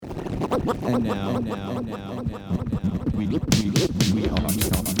we are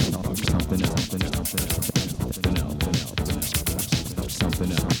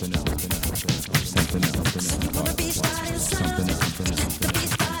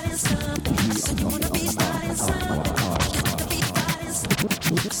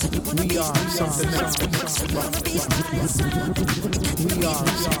something else. We are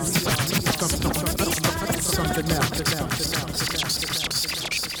something else.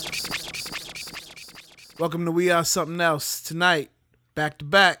 Welcome to We Are Something Else. Tonight, back to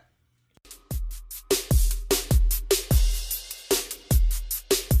back.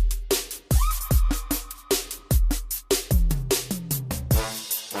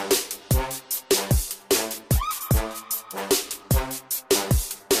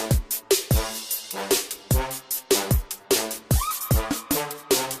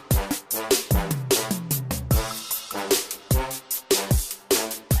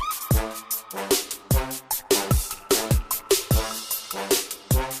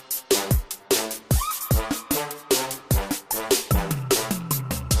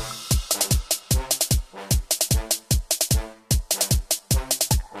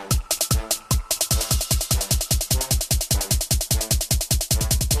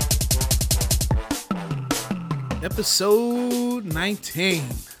 Episode 19.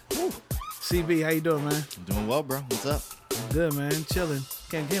 Woo. CB, how you doing, man? I'm doing well, bro. What's up? Good, man. Chilling.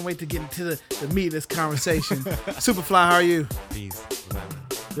 Can't wait to get into the meat of this conversation. Superfly, how are you? Peace.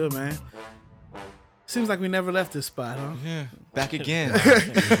 Good, man. Seems like we never left this spot, huh? Yeah, back again.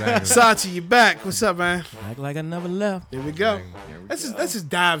 Sachi, you back. What's up, man? Act like I never left. Here we go. Let's just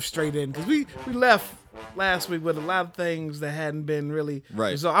dive straight in, because we left last week with a lot of things that hadn't been really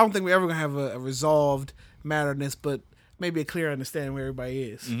resolved. I don't think we're ever going to have a resolved matter in this, but maybe a clear understanding where everybody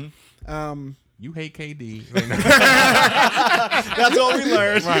is. Mm-hmm. You hate KD. That's what we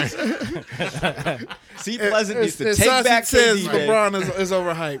learned. Right. See, Pleasant needs to take back says KD. LeBron is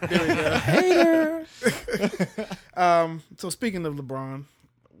overhyped. There we go. So speaking of LeBron,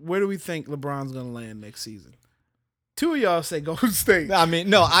 where do we think LeBron's going to land next season? Two of y'all say Golden State. I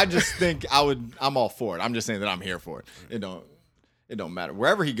mean, no, I just think I'm all for it. I'm just saying that I'm here for it. It don't matter.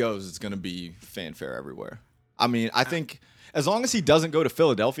 Wherever he goes, it's going to be fanfare everywhere. I mean, I think as long as he doesn't go to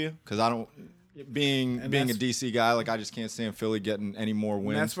Philadelphia, because I don't, being a DC guy, like I just can't stand Philly getting any more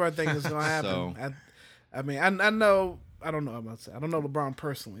wins. That's where I think it's going to happen. So, I mean, I know, I don't know about to say. I don't know LeBron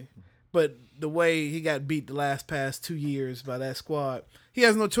personally, but the way he got beat the past 2 years by that squad, he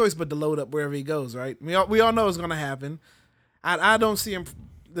has no choice but to load up wherever he goes, right? We all know it's going to happen. I don't see him.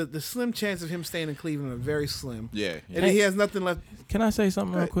 The slim chance of him staying in Cleveland are very slim. Yeah. And he has nothing left. Can I say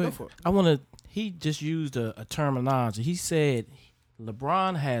something real quick? Go for it. He just used a terminology. He said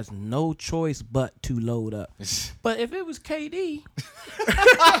LeBron has no choice but to load up. But if it was KD,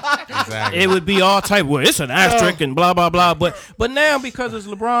 exactly, it would be all type. Well, it's an asterisk and blah blah blah. But now because it's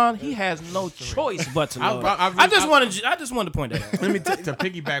LeBron, he has no choice but to load up. I just wanted to point that out. Let me to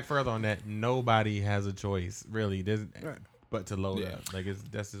piggyback further on that. Nobody has a choice really. But to load up, like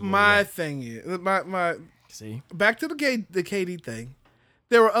that's just my thing is my see back to the KD thing.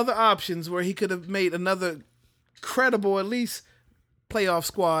 There were other options where he could have made another credible, at least playoff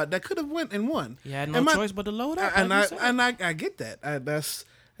squad that could have went and won. He had no choice but to load up. I get that. That's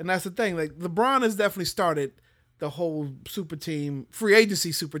the thing. Like LeBron has definitely started the whole super team, free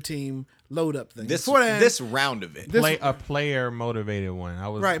agency super team load up thing. This round of it. A player motivated one.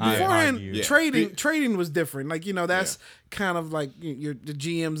 Beforehand, trading was different. Like, that's kind of like the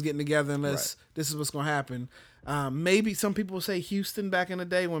GMs getting together and this is what's going to happen. Maybe some people say Houston back in the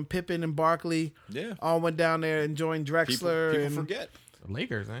day when Pippen and Barkley all went down there and joined Drexler. People forget. The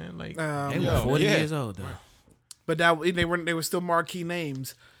Lakers, man. Like they were 40 years old though. But they were still marquee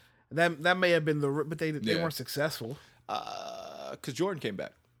names. That may have been but they weren't successful. Because Jordan came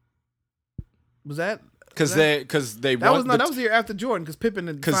back. Was that? Because they won. That was the year after Jordan, because Pippen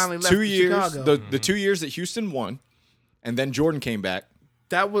had finally left Chicago. The 2 years that Houston won, and then Jordan came back.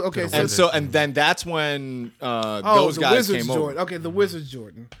 That was okay. And then that's when those guys Wizards came Jordan. over. Okay, the Wizards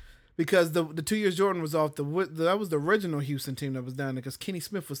Jordan, because the 2 years Jordan was off that was the original Houston team that was down there, because Kenny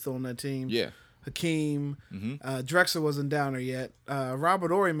Smith was still on that team. Yeah. Hakeem, Drexler wasn't down there yet.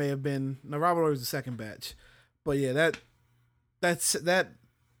 Robert Horry may have been. No, Robert Horry was the second batch, but yeah, that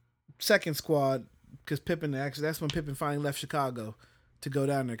second squad, because Pippen that's when Pippen finally left Chicago to go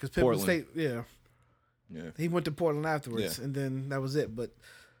down there, because Pippen stayed. Yeah, he went to Portland afterwards, and then that was it. But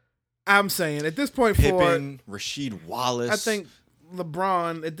I'm saying at this point, Pippen, Rasheed Wallace, I think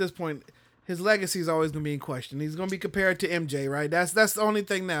LeBron at this point, his legacy is always going to be in question. He's going to be compared to MJ, right? That's the only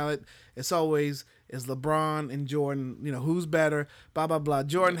thing now. It's always is LeBron and Jordan. You know, who's better? Blah blah blah.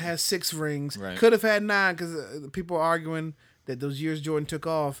 Jordan has 6 rings. Right. Could have had 9 because people are arguing that those years Jordan took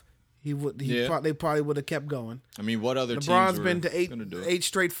off, they probably would have kept going. I mean, what other LeBron's teams were been to gonna do it? 8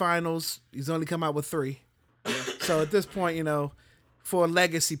 straight finals. He's only come out with 3. So at this point, you know, for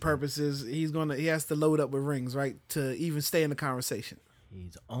legacy purposes, he has to load up with rings, right, to even stay in the conversation.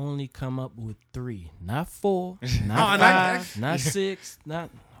 He's only come up with 3, not 4, Oh, not and 5, not 6, not.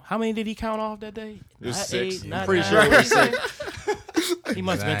 How many did he count off that day? It was Not 6. 8, not Pretty 9. sure it was 6. He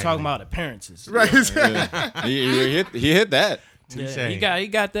must have been Exactly. talking about appearances. Right. Yeah. He hit that. Yeah, Touche. he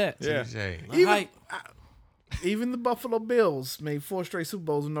got that. Yeah. Touche. Hype. Even the Buffalo Bills made 4 straight Super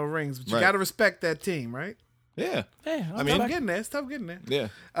Bowls with no rings, but you Right. got to respect that team, right? Yeah. Yeah, I mean, Tough getting there. It's tough getting there.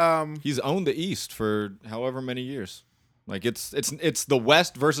 Yeah. He's owned the East for however many years. Like it's the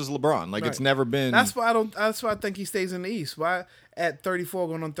West versus LeBron. Like it's Right. never been. That's why I think he stays in the East. Why at 34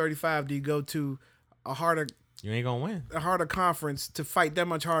 going on 35 do you go to a harder You ain't gonna win. conference to fight that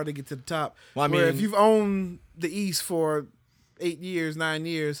much harder to get to the top? Well, I Where if mean- you've owned the East for 8 years, 9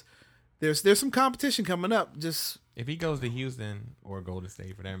 years, there's some competition coming up. Just If he goes to Houston or Golden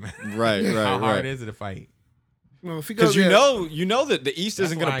State for that matter, Right, right, how hard right. is it to fight? if he goes Because there, you know that the East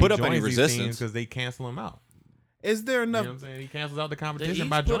isn't going to put up any resistance. because they cancel him out. is there You enough? know what I'm saying? He cancels out the The competition East,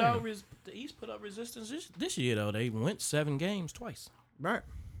 by put joining. out him. the East put up resistance this year, though. They went 7 games twice. Right.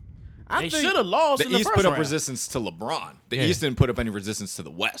 They should have lost The in the East first put up round. resistance to LeBron. The Yeah. East didn't put up any resistance to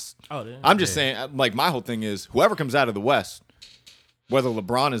the West. Oh, they- I'm just saying, like my whole thing is, whoever comes out of the West, whether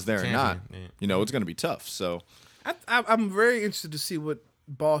LeBron is there or not, Champion, yeah. you know, it's going to be tough. So I'm very interested to see what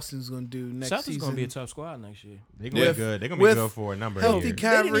Boston's going to do next Celtics season. going to be a tough squad next year. They're gonna With- be good. They're gonna be with good for a number of healthy years.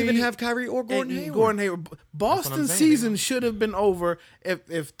 Kyrie, Kyrie or and Gordon Hayward. what Boston's I'm saying. season should have been over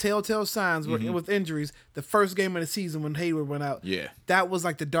if telltale signs were Mm-hmm. with injuries. The first game of the season when Hayward went out, Yeah. that was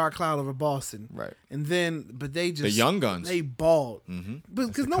like the dark cloud over Boston. Right. And then, but they just The young guns. they balled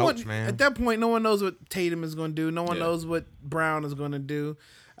because the no coach, one man. at that point, no one knows what Tatum is going to do. No one Yeah. knows what Brown is going to do.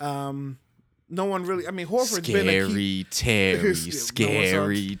 No one really. I mean, Horford's been a key. Terry,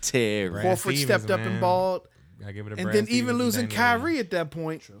 scary Terry. Brad Horford Stevens, stepped up and man. balled. Gotta give it a And Brad then even Stevens losing and Damian. Kyrie at that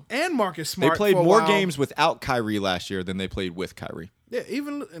point and Marcus They Smart. played for a more while. games without Kyrie last year than they played with Kyrie. Yeah,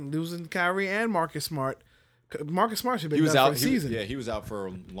 even losing Kyrie and Marcus Smart. Marcus Smart should have been He was done out. for the season. He was out for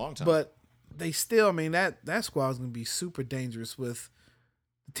a long time. But they still, I mean, that squad is going to be super dangerous with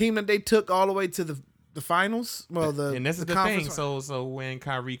the team that they took all the way to the finals. Well, And this is the conference thing. So when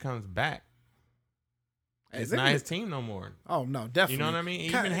Kyrie comes back, it's they're not gonna- his team no more. Oh no, definitely. You know what I mean?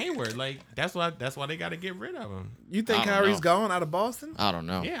 Even Hayward, like that's why they got to get rid of him. You think I don't Kyrie's know. gone out of Boston? I don't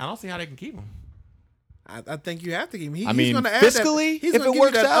know. Yeah, I don't see how they can keep him. I think you have to keep him. I He's mean, going to add fiscally, that, he's if gonna it give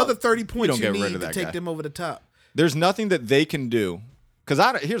works you that out, other 30 you points don't you get rid need of to that take guy. them over the top. There's nothing that they can do.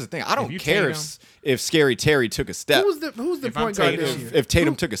 Because here's the thing. I don't you care Tatum- if Scary Terry took a step. Who's the If I'm point guard this Tatum- year? If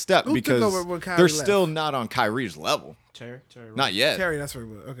Tatum took a step, who took because over when Kyrie they're left? still not on Kyrie's level. Terry Not yet. Terry, that's very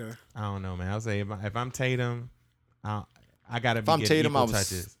good. Okay. I don't know, man. I'll say if I'm Tatum, I got to If be I'm getting Tatum, I equal was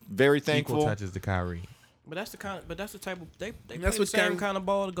touches. very Equal thankful. touches to Kyrie. But that's the type of they play That's the what same Kyrie- kind of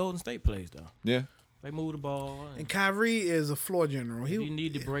ball the Golden State plays though. Yeah. They move the ball. And Kyrie is a floor general. If you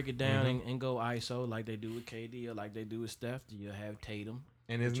need to break it down Mm-hmm. and go ISO like they do with KD or like they do with Steph, you'll have Tatum.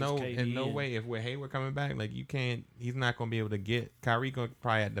 And there's which is no KD in no and- way if with Hayward coming back, like you can't. He's not going to be able to get Kyrie. Going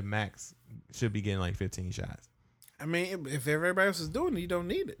probably at the max should be getting like 15 shots. I mean, if everybody else is doing it, you don't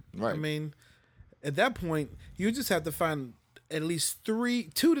need it. Right. I mean, at that point, you just have to find at least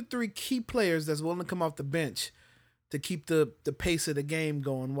 2 to 3 key players that's willing to come off the bench to keep the pace of the game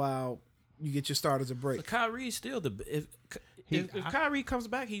going while you get your starters a break. But Kyrie's still if Kyrie comes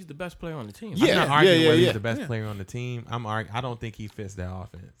back, he's the best player on the team. Yeah. I'm not arguing whether yeah. he's the best player on the team. I don't think he fits that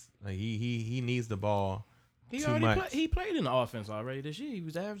offense. Like he needs the ball. he too already much. he played in the offense already this year. He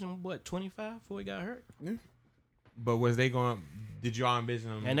was averaging 25 before he got hurt, But was they going? Did y'all envision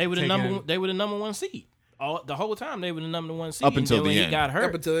them? and they were the taking- number 1 seed. The whole time they were the number 1 seed Up until and then the when end. he got hurt.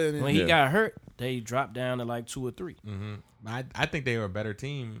 Up until the end, when yeah. he got hurt, they dropped down to like 2 or 3. I think they were a better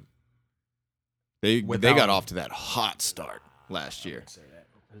team. They Without- got off to that hot start last year.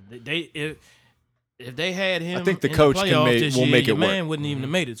 If they had him, I think the in coach the can playoffs make- this will year, make your it work. man wouldn't even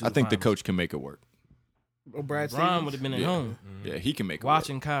have made it to I think the finals. coach can make it work. Oh, Brad LeBron Stevens. would have been at Yeah. home Yeah, he can make it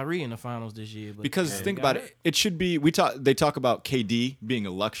watching work. Kyrie in the finals this year. But Because he think got about hurt. it. It should be they talk about KD being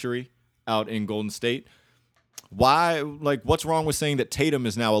a luxury out in Golden State. Why what's wrong with saying that Tatum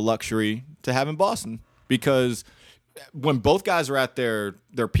is now a luxury to have in Boston? Because when both guys are at their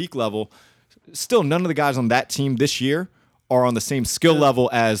peak level, still none of the guys on that team this year are on the same skill level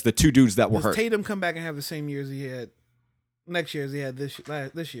as the 2 dudes that were Does hurt. Tatum come back and have the same years he had next year as he had this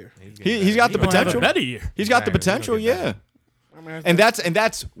year. He's got the He gonna have a potential. better year. He's got the Exactly. potential, He's gonna yeah. get I mean, And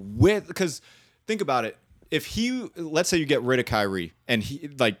that's with, because think about it. If let's say you get rid of Kyrie and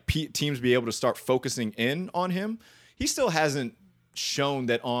teams be able to start focusing in on him, he still hasn't shown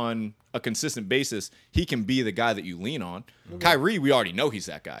that on a consistent basis he can be the guy that you lean on. Kyrie, we already know he's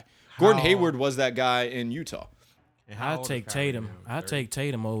that guy. Gordon Hayward was that guy in Utah. And how I'll old take is Kyrie Tatum. now? I'll 30? take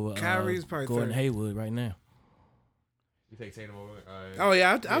Tatum over Kyrie's probably Gordon 30. Hayward right now. You take Tatum over. Oh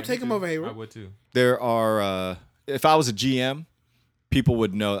yeah, I'll me take him too. over I Hayward. would too. There are if I was a GM, people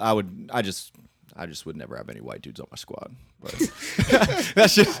would know. I just would never have any white dudes on my squad. But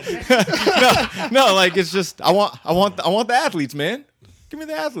that's just no. Like it's just I want the athletes, man. Give me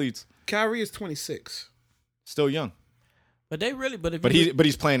the athletes. Kyrie is 26. Still young, But they really, but if but you,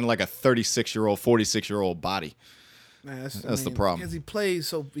 he's playing like a 36-year-old, 46-year-old body. Man, That's the problem. Because he plays,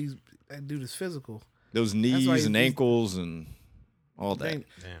 so that dude is physical. Those why knees he's- and ankles and all that. Dang.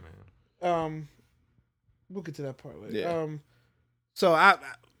 Damn, man. We'll get to that part later. Yeah. So I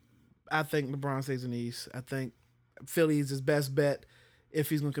think LeBron stays in the East. I think Philly's his best bet if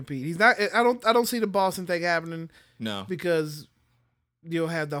he's going to compete. He's not. I don't see the Boston thing happening No, because you'll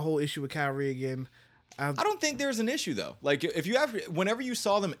have the whole issue with Kyrie again. I don't think there's an issue though. Like if you have, whenever you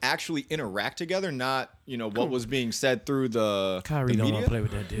saw them actually interact together, not what was being said through the Kyrie the don't media. want to play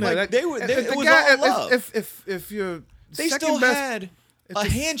with that dude. No, Like, that- they were- they- if it the was guy- all love. If you're They second still best, had if a the-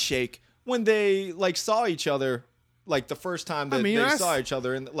 handshake when they saw each other, like the first time that mean, they that's- saw each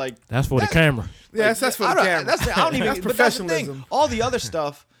other, and That's for the camera. Yeah, that's for the I don't- camera. I don't even. That's but that's the thing. professionalism. All the other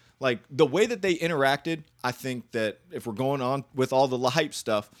stuff, like the way that they interacted, I think that if we're going on with all the hype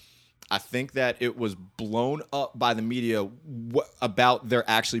stuff, I think that it was blown up by the media about there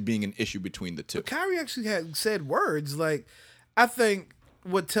actually being an issue between the two. Kyrie actually had said words like, I think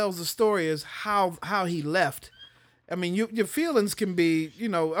what tells the story is how he left. I mean, your feelings can be,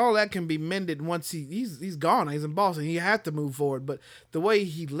 all that can be mended once he's gone. He's in Boston. He had to move forward, but the way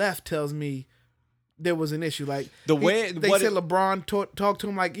he left tells me there was an issue. Like The way- they what said, it- LeBron talked to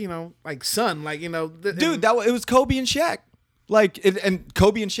him like son, like Dude, it was Kobe and Shaq. And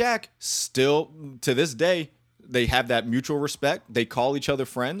Kobe and Shaq still to this day they have that mutual respect. They call each other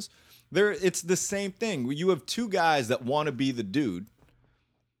friends. It's the same thing. You have two guys that want to be the dude.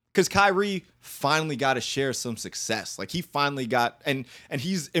 Because Kyrie finally got to share some success. Like he finally got and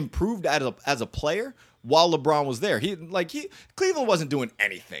he's improved as a player while LeBron was there. Cleveland wasn't doing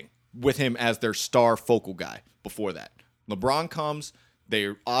anything with him as their star focal guy before that. LeBron comes, they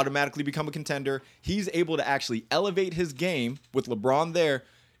automatically become a contender. He's able to actually elevate his game with LeBron there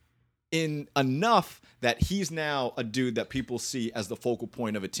in enough that he's now a dude that people see as the focal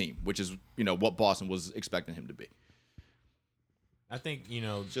point of a team, which is, what Boston was expecting him to be. I think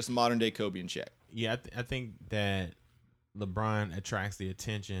Just modern day Kobe and Shaq. Yeah, I think that LeBron attracts the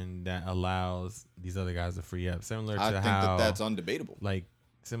attention that allows these other guys to free up. Similar to I think how that's undebatable. like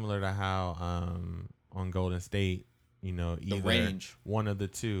similar to how on Golden State, either range. one of the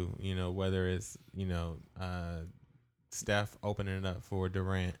two, whether it's Steph opening it up for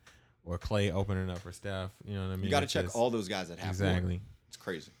Durant or Clay opening it up for Steph. You know what I mean? You got to It's check just- all those guys that have exactly. more. It's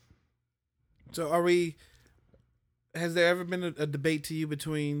crazy. So has there ever been a debate to you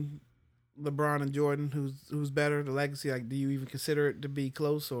between LeBron and Jordan, who's better, the legacy? Like, do you even consider it to be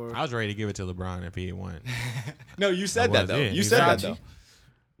close? Or I was ready to give it to LeBron if he had won. No, you said I that was, though. yeah, You said that exactly.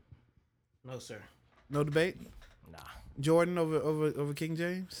 though. No, sir. no debate? Nah. Jordan over King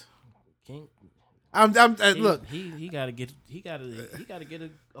James? King. Look, He gotta get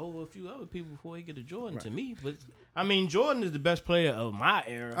over a few other people before he get to Jordan. To me, but I mean, Jordan is the best player of my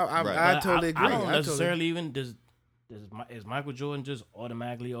era. I But totally agree. I don't totally- necessarily even is Michael Jordan just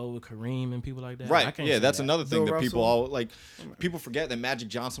automatically over Kareem and people like that? I Right. can't Yeah, say that's that. another thing Bill that people Russell. people forget that Magic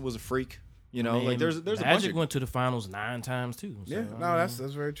Johnson was a freak. I mean, there's a bunch Magic of, went to the finals 9 times too. So, Yeah, no, that's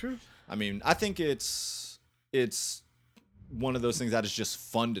very true. I mean, I think it's one of those things that is just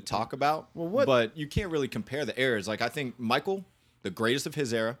fun to talk about. Well, But you can't really compare the eras. Like I think Michael, the greatest of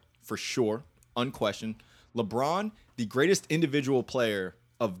his era, for sure, unquestioned. LeBron, the greatest individual player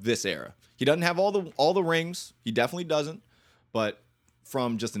of this era. He doesn't have all the rings. He definitely doesn't. But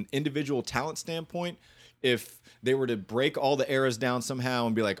from just an individual talent standpoint, if they were to break all the eras down somehow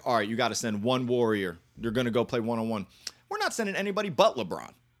and be like, all right, you got to send one warrior. You're going to go play one-on-one. We're not sending anybody but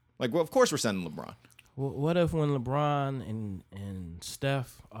LeBron. Like, well, of course we're sending LeBron. What if when LeBron and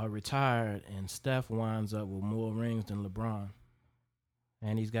Steph are retired and Steph winds up with more rings than LeBron,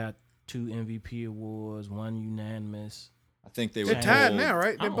 and he's got 2 MVP awards, 1 unanimous, I think they They're would tied hold, now,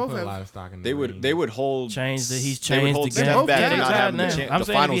 right? I They don't both put a have. lot of stock in They the would ring. they would hold. He's they would changed hold the Steph game. back Yeah, and not they're having tied the, now. I'm the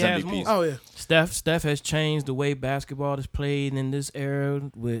saying finals he has MVPs. more. Oh yeah. Steph has changed the way basketball is played in this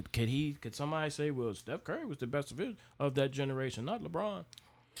era. Could somebody say, well, Steph Curry was the best of that generation, not LeBron?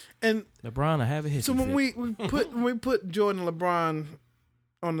 And LeBron will have a hit. so when we put Jordan and LeBron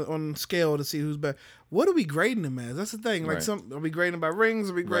on the scale to see who's better, what are we grading them as? That's the thing. Like, Right. are we grading by rings?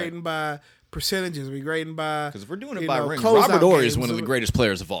 Are we grading by percentages? Are we grading by? Because if we're doing it you by know, rings, closeout Robert Ory is games? one of the greatest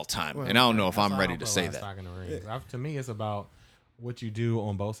players of all time, and I don't know if I'm ready to say that. Stock in the rings. To me, it's about what you do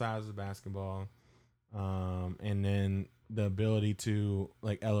on both sides of basketball, and then the ability to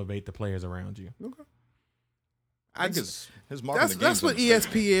like elevate the players around you. Okay. I think his mark in the That's game's what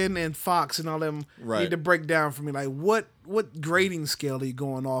ESPN and Fox and all them Right. need to break down for me. Like, what grading scale are you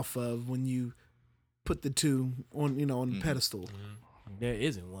going off of when you put the two on the pedestal? There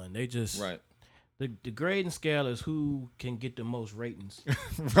isn't one. They just right. The grading scale is who can get the most ratings.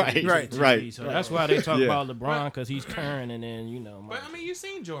 Right. Right. So that's why they talk Yeah. about LeBron because he's current, and then But I mean, you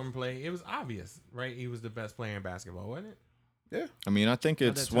seen Jordan play. It was obvious, right? He was the best player in basketball, wasn't it? Yeah. I mean, I think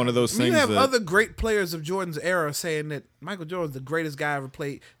it's one of those I mean, things you have that other great players of Jordan's era saying that Michael Jordan's the greatest guy I ever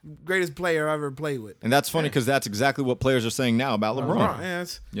played, greatest player I ever played with. and that's funny because that's exactly what players are saying now about LeBron. Yeah,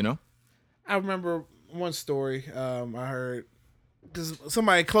 You know, I remember one story I heard because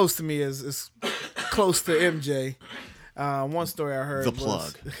somebody close to me is close to MJ. One story I heard The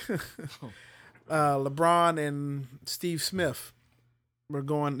plug. was LeBron and Steve Smith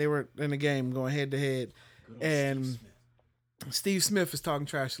they were in the game going head to head, and Steve Smith is talking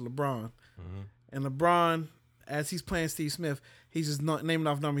trash to LeBron, and LeBron, as he's playing Steve Smith, he's just not naming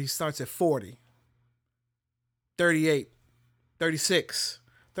off numbers. He starts at 40, 38, 36.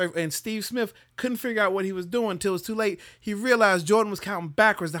 And Steve Smith couldn't figure out what he was doing until it was too late. He realized Jordan was counting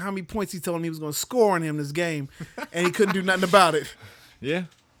backwards to how many points he told him he was going to score on him this game, and he couldn't do nothing about it. yeah.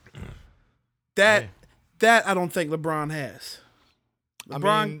 That I don't think LeBron has.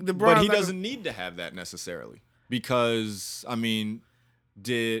 LeBron but he doesn't need to have that necessarily because I mean,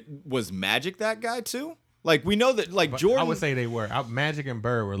 was Magic that guy too? Like we know that like But Jordan. I would say they were. Magic and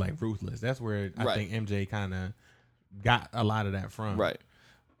Bird were like ruthless. That's where I Right. think MJ kind of got a lot of that from. Right.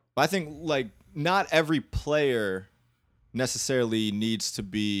 But I think like not every player necessarily needs to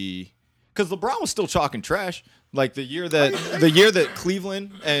be because LeBron was still chalking trash. Like the year that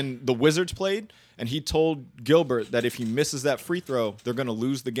Cleveland and the Wizards played, and he told Gilbert that if he misses that free throw, they're gonna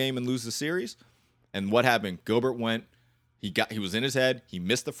lose the game and lose the series. And what happened? Gilbert went, he was in his head, he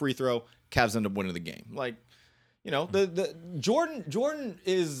missed the free throw, Cavs ended up winning the game. Like, you know, the Jordan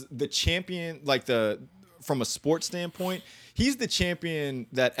is the champion, like from a sports standpoint, he's the champion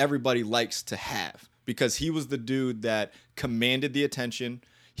that everybody likes to have because he was the dude that commanded the attention.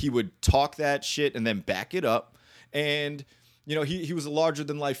 He would talk that shit and then back it up. And, you know, he was a larger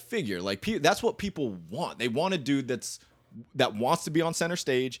than life figure. Like that's what people want. They want a dude that wants to be on center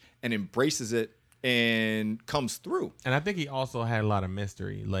stage and embraces it and comes through. And I think he also had a lot of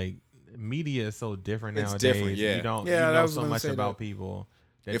mystery. Like media is so different It's nowadays. different, yeah. You don't Yeah, you I know was so gonna much say about that. people.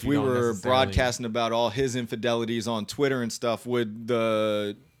 That If you we don't were necessarily- broadcasting about all his infidelities on Twitter and stuff, would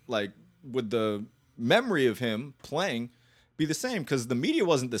the memory of him playing be the same? Because the media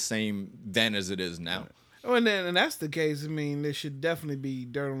wasn't the same then as it is now. Oh, and that's the case. I mean, there should definitely be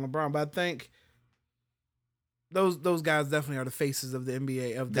dirt on LeBron, but I think those guys definitely are the faces of the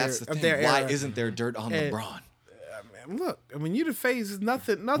NBA of their That's the of thing. their Why era. isn't there dirt on And- LeBron? Look, I mean, you the face.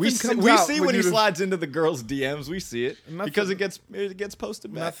 Nothing We comes see out when he you the- slides into the girls' DMs. We see it Nothing- because it gets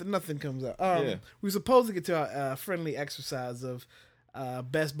posted back. Nothing comes out. Yeah. We were supposed to get to our friendly exercise of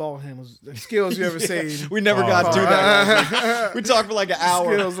best ball handles skills you ever seen. We never got to that. We talked for like an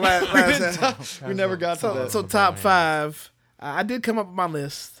hour. Skills last We never got to that. So top 5. I did come up with my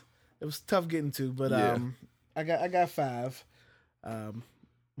list. It was tough getting to, but Yeah. I got 5.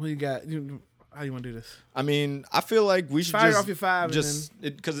 What you got? How you want to do this? I mean, I feel like we should Fire just off your 5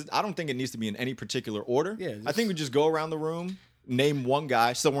 because I don't think it needs to be in any particular order. Yeah, I think we just go around the room, name one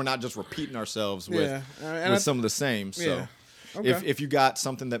guy, so we're not just repeating ourselves with and some of the same. So Yeah. Okay. if you got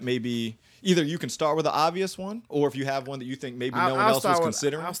something that maybe either you can start with an obvious one, or if you have one that you think maybe no one else was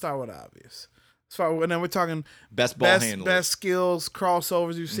considering, I'll start with obvious. And then we're talking best ball handlers, best skills,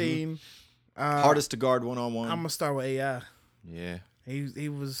 crossovers you've seen. hardest to guard one on I'm one. gonna start with AI. Yeah, He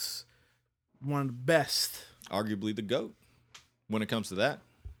was one of the best. arguably the GOAT when it comes to that.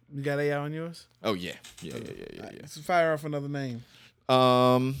 You got AI on yours? Oh yeah. So fire off another name.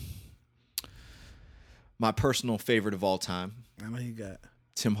 My personal favorite of all time, I know you got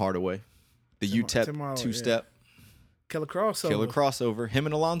Tim Hardaway, the UTEP Tim Hardaway, two-step. Killer crossover. Killer crossover. Him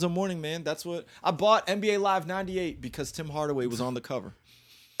and Alonzo Mourning, man. That's what I bought NBA Live 98 because Tim Hardaway was on the cover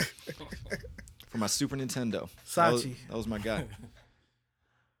for my Super Nintendo. Sachi. That was my guy.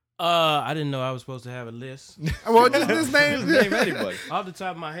 I didn't know I was supposed to have a list. Well, just name. Name anybody. Off the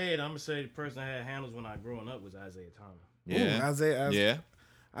top of my head, I'm gonna say the person that had handles when I growing up was Isaiah Thomas. Yeah. Isaiah. Yeah.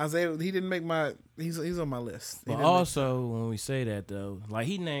 Isaiah. He didn't make my. He's on my list. He But didn't also, when we say that though, like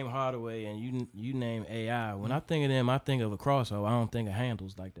he named Hardaway and you name AI. When I think of them, I think of a crossover. I don't think of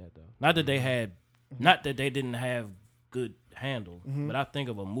handles like that though. Not that they had, not that they didn't have good handle, but I think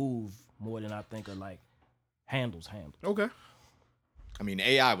of a move more than I think of like handles. Okay. I mean,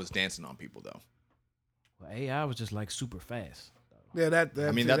 AI was dancing on people though. Well, AI was just like super fast. Yeah, that.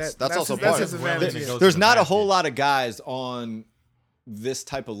 I mean, that's also that's part his of advantage. it. Yeah. There's not a whole lot of guys on this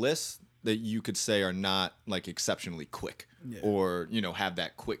type of list that you could say are not like exceptionally quick or, have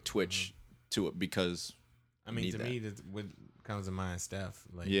that quick twitch to it because I mean, need to that. me, what comes to mind, Steph.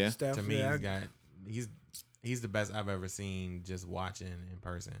 Like, Yeah. Steph, to me, yeah, he's the best I've ever seen just watching in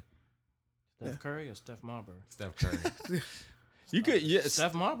person. Steph Curry or Steph Marbury? Steph Curry. you could, yes.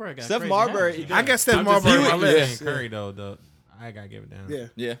 Steph Marbury got Steph crazy Marbury- handles. I guess Steph I'm just Marbury saying, on my I'm list. saying Curry though, I gotta give it down. Yeah.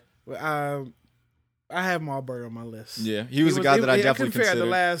 Yeah. Well, I have Marbury on my list. Yeah. He was a guy that I definitely couldn't figure out considered. the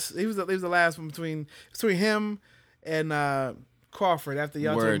last. He was the last one between him and Crawford after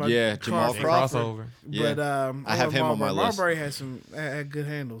y'all Word, talking about yeah, Jamal And Crawford. crossover. But I have him on my list. Marbury had good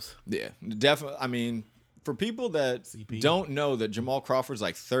handles. Yeah, definitely. I mean, for people that CP. don't know that Jamal Crawford's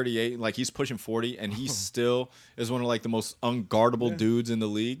like 38, like he's pushing 40, and he still is one of like the most unguardable dudes in the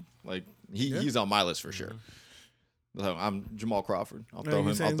league. Like he's on my list for sure. So I'm Jamal Crawford. I'll throw you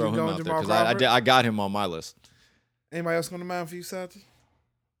him. saying I'll throw you him going out there Jamal because Crawford? I got him on my list. Anybody else going to mind for you, Sachi?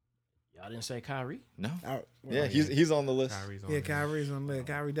 Y'all didn't say Kyrie? No. Well, Yeah, he's on the list. Kyrie's on Yeah, there. Kyrie's on there.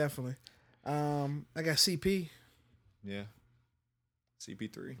 Kyrie definitely. I got CP. Yeah.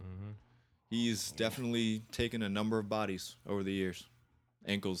 CP3. Mhm. He's definitely taken a number of bodies over the years,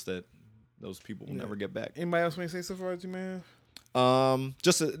 ankles that those people will never get back. Anybody else want to say so far, man?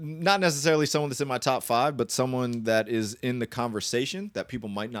 Just not necessarily someone that's in my top 5, but someone that is in the conversation that people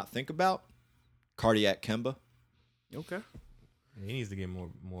might not think about. Cardiac Kemba. Okay. He needs to get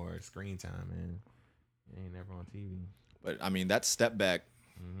more screen time, man. He ain't never on TV. But I mean, that step back,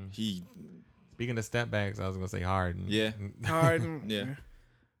 he, Speaking of step backs, I was gonna say Harden. Yeah. Harden. Yeah.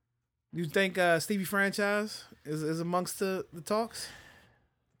 You think Stevie Franchise is amongst the talks?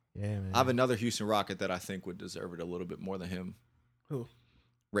 Yeah, man. I have another Houston Rocket that I think would deserve it a little bit more than him. Who?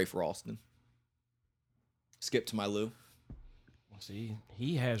 Rafe Ralston. Skip to my Lou. See,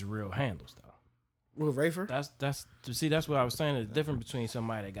 he has real handles though. Will Rafer? That's what I was saying. The difference between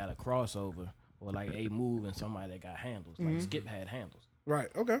somebody that got a crossover or like a move and somebody that got handles. Like Skip had handles. Right.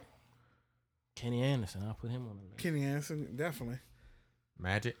 Okay. Kenny Anderson, I'll put him on the list. Kenny Anderson, definitely.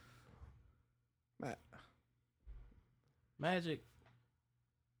 Magic. Magic.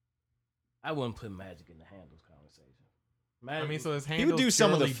 I wouldn't put Magic in the handles conversation. Magic, I mean, so his would handles do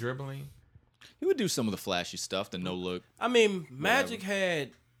some of the purely dribbling. He would do some of the flashy stuff, the no look. I mean, Magic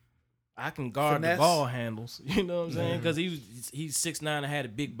had. I can guard Finesse. the ball handles. You know what I'm saying? Because he's 6'9" and had a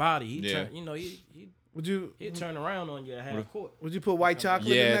big body. He Yeah. he'd turn around on you at half court. Would you put White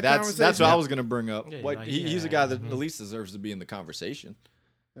Chocolate in Yeah, that that's conversation? what I was gonna bring up. Yeah, What like, he's a yeah. guy that at least deserves to be in the conversation.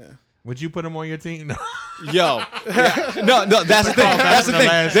 Would you put him on your team? No. Yo, no, that's the thing. That's the thing.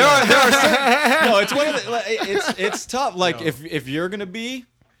 last There are certain, no. It's one of the. It's tough. Like if you're gonna be,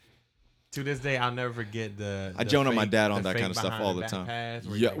 To this day, I'll never forget the. I the join on my fake- dad on the that fake kind of stuff behind all the the back time. pass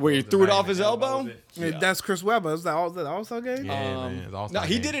Yeah, he where he goes threw it back off and his elbow? it. Yeah, that's Chris Webber. Is that All-Star game? Yeah, man. It's all No,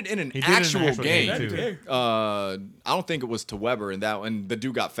 he did it in an He did it in an actual actual game. game, too. I don't think it was to Weber and that, and the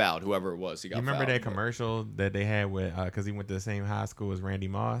dude got fouled. Whoever it was, he got. You remember fouled. that commercial that they had with because he went to the same high school as Randy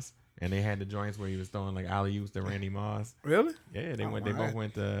Moss, and they had the joints where he was throwing like alley oops to Randy Moss. Really? Yeah, they Oh, went. They my. both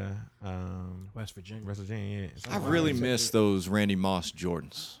went to West Virginia. West Virginia. Yeah. I really miss those Randy Moss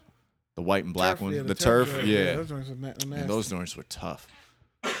Jordans, the white and black Turf, ones, yeah, the turf. Yeah, those joints are nasty. and those joints were tough.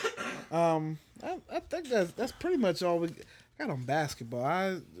 I think that's pretty much all we got on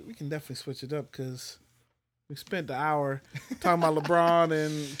basketball. We can definitely switch it up because we spent the hour talking about LeBron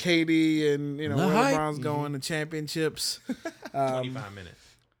and KD and where hype. LeBron's going, the championships. 25 minutes.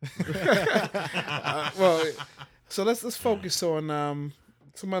 Well, so let's focus on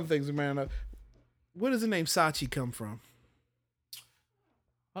some other things, man. Where does the name Sachi come from?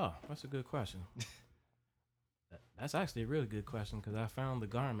 Oh, that's a good question. That's actually a really good question because I found the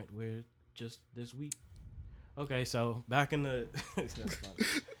garment where just this week. Okay, so back in the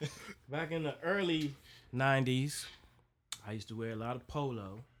back in the early '90s, I used to wear a lot of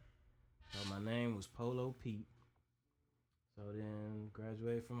polo. So my name was Polo Pete. So then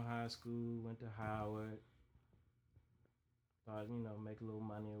graduated from high school, went to Howard. Started, make a little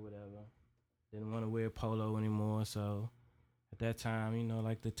money or whatever. Didn't want to wear polo anymore, so at that time,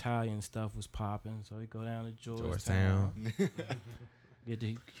 like the Italian stuff was popping. So we go down to Georgetown. Get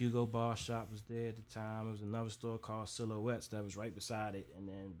the Hugo Boss shop was there at the time. There was another store called Silhouettes that was right beside it, and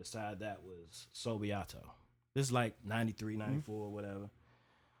then beside that was Sobiato. This is like 93, 94, whatever.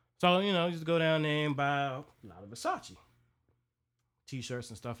 So, just go down there and buy a lot of Versace T-shirts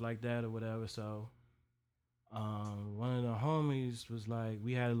and stuff like that or whatever. So one of the homies was like,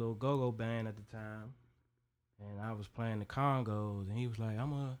 we had a little go-go band at the time, and I was playing the congos, and he was like,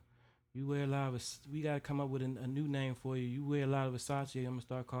 you wear a lot of, we got to come up with a new name for you. You wear a lot of Versace, I'm going to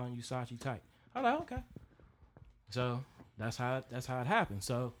start calling you Sachi Tight. I was like, okay. So that's how it happened.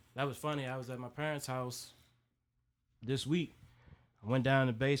 So that was funny. I was at my parents' house this week. I went down in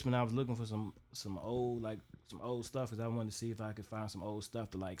the basement. I was looking for some old stuff because I wanted to see if I could find some old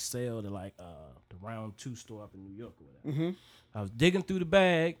stuff to like sell to like the Round 2 store up in New York or whatever. Mm-hmm. I was digging through the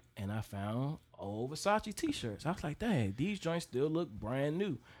bag and I found old Versace T-shirts. I was like, dang, these joints still look brand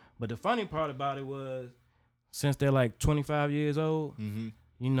new. But the funny part about it was, since they're like 25 years old,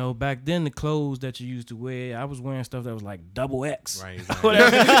 back then the clothes that you used to wear, I was wearing stuff that was like double X. Right. I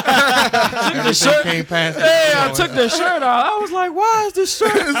took the shirt off. I was like, why is this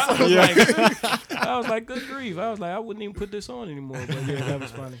shirt? I was like, good grief. I was like, I wouldn't even put this on anymore. But yeah, that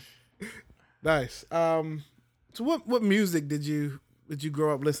was funny. Nice. So what music did you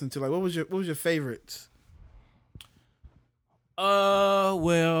grow up listening to? Like, what was your favorites?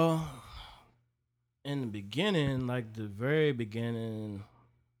 Well, in the beginning, like the very beginning,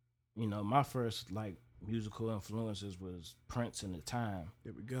 my first like musical influences was Prince in the time.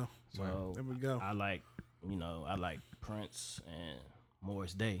 There we go. So there we go. I like Prince and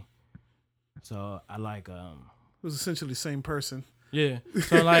Morris Day. So I like It was essentially the same person. Yeah.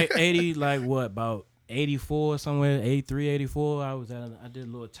 So like 80, like what, about 84 somewhere, 83, 84. I did a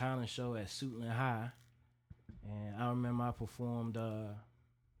little talent show at Suitland High. And I remember I performed,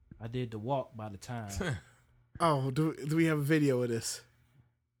 I did The Walk by the time. Oh, do we have a video of this?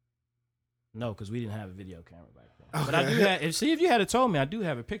 No, because we didn't have a video camera back then. Okay. But I do have, if you had told me, I do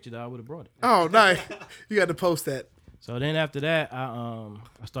have a picture that I would have brought it. Oh, nice. You got to post that. So then after that, I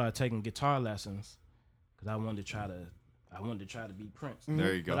started taking guitar lessons because I wanted to try to be Prince.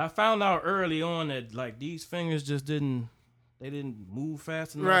 There you go. But I found out early on that like these fingers just didn't move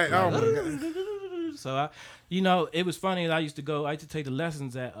fast enough. Right. Like, oh my God. So it was funny. I used to take the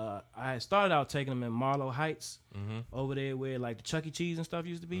lessons at. I had started out taking them in Marlow Heights, over there where like the Chuck E. Cheese and stuff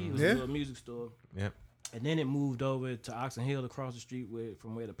used to be. It was a little music store. Yep. And then it moved over to Oxon Hill across the street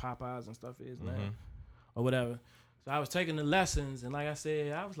from where the Popeyes and stuff is now, or whatever. So I was taking the lessons, and like I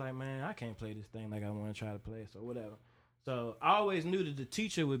said, I was like, man, I can't play this thing like I want to try to play it, so whatever. So I always knew that the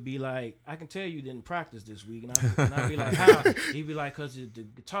teacher would be like, I can tell you didn't practice this week. And I'd be like, how? He'd be like, because the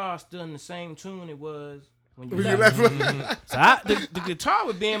guitar's still in the same tune it was when you left. So the guitar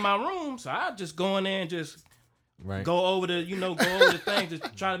would be in my room, so I'd just go in there and just go over the thing,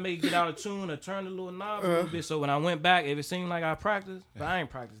 just try to make it get out of tune or turn the little knob a little bit. So when I went back, if it seemed like I practiced, but I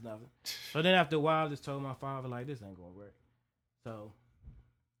ain't practiced nothing. So then after a while, I just told my father, like, this ain't going to work. So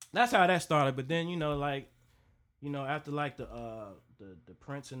that's how that started. But then, after like the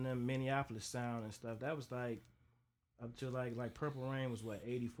Prince and them Minneapolis sound and stuff, that was like up to like Purple Rain was what,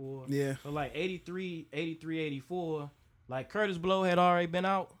 84? Yeah. So like 83, 84, like Curtis Blow had already been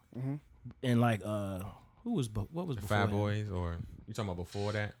out. Mm-hmm. And like what was before Fat Boys, or you talking about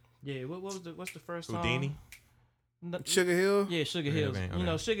before that? Yeah, what's the first Houdini? song? Sugar Hill? Yeah, Sugar Hill.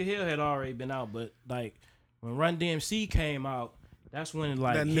 Okay. Sugar Hill had already been out, but like when Run DMC came out, that's when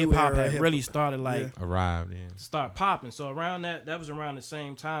like hip hop had really started arrived, start popping. So around that was around the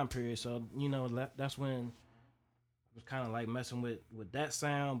same time period. So that's when I was kind of like messing with that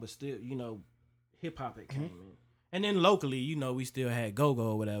sound, but still hip hop had came in. And then locally, we still had go-go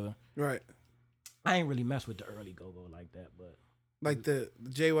or whatever. Right. I ain't really messed with the early go-go like that, but like the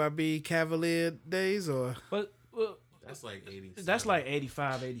JYB Cavalier days, or that's like 80. That's like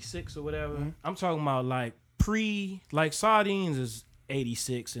 85, 86 or whatever. Mm-hmm. I'm talking about like Sardines is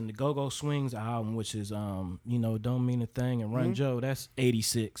 86, and the Go-Go Swings album, which is Don't Mean a Thing and Run Joe, that's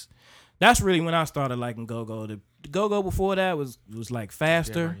 86. That's really when I started liking Go-Go. The Go-Go before that was like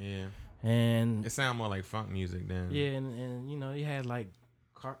faster. Yeah. And it sounded more like funk music then. Yeah, and you had like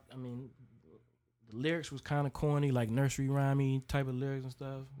the lyrics was kind of corny, like nursery rhymey type of lyrics and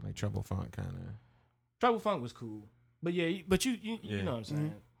stuff. Like Trouble Funk kind of. Trouble Funk was cool. But yeah, you know what I'm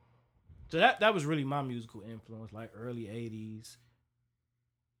saying. So that was really my musical influence, like early 80s.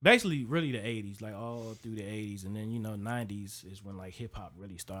 basically really the 80s, like all through the 80s, and then 90s is when like hip hop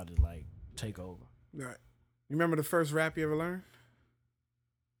really started to like take over. Right. You remember the first rap you ever learned?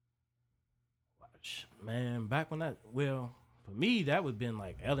 Man, back when for me that would have been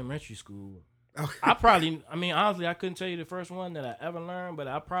like elementary school. Okay. Honestly, I couldn't tell you the first one that I ever learned, but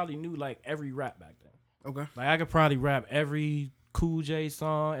I probably knew like every rap back then. Okay. Like I could probably rap every Cool J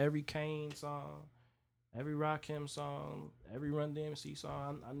song, every Kane song, every Rakim song, every Run DMC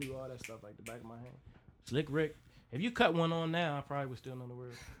song. I knew all that stuff like the back of my hand. Slick Rick. If you cut one on now, I probably would still know the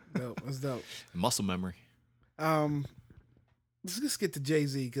words. Dope. That's dope. Muscle memory. Let's just get to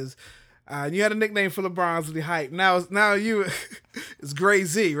Jay-Z because you had a nickname for LeBron with the hype. Now you it's Gray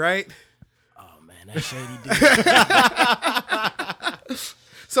Z, right? Oh man, that's shady dude.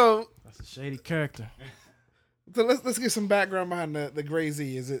 So That's a shady character. So let's get some background behind the Gray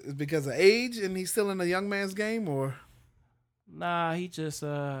Z. Is it because of age and he's still in a young man's game, or? Nah, he just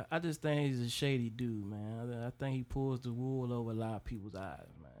I just think he's a shady dude, man. I think he pulls the wool over a lot of people's eyes,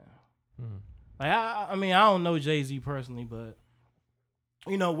 man. Like I don't know Jay-Z personally, but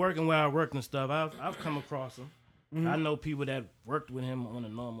working where I worked and stuff, I've come across him. Mm-hmm. I know people that worked with him on a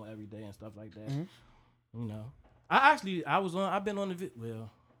normal everyday and stuff like that. Mm-hmm. I've been on the well.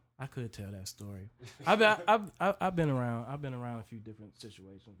 I could tell that story. I've been around a few different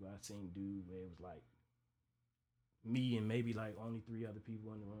situations where I've seen dude where it was like me and maybe like only 3 other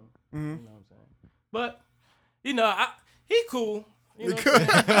people in the room. Mm-hmm. You know what I'm saying? But he cool. You know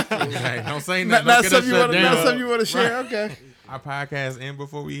Okay, don't say nothing. Not something you want to share. Right. Okay. Our podcast in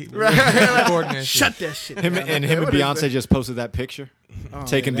before we Right. recording that Shut shit. that shit. Him down. and What is Beyonce that? just posted that picture,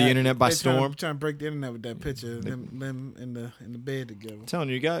 taking the internet by They storm. Trying to break the internet with that picture of them in the bed together. I'm telling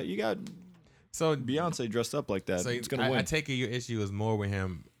you, you got So Beyonce dressed up like that. So it's gonna I win. take it your issue is more with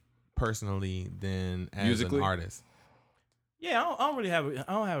him personally than as Musically? an artist. Yeah, I don't really have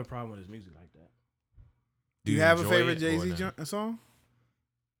a problem with his music like that. Do you have a enjoy favorite it or Jay-Z no? song?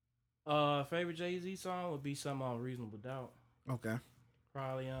 Favorite Jay-Z song would be Some Unreasonable Doubt. Okay.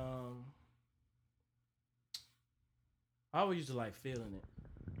 Probably I always used to like Feeling It.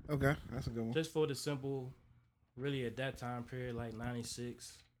 Okay, that's a good one. Just for the simple, really at that time period, like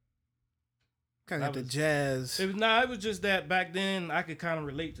 96. Kind of got the was- jazz. It was just that back then I could kind of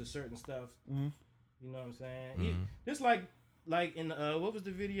relate to certain stuff. Mm-hmm. You know what I'm saying? Mhm. Just like in what was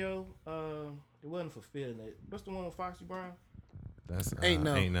the video? It wasn't for Feeling It. What's the one with Foxy Brown? That's Ain't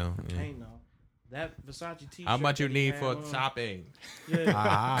No. Ain't no. Yeah. Ain't no. That Versace t-shirt. How much you that he need had for on. shopping?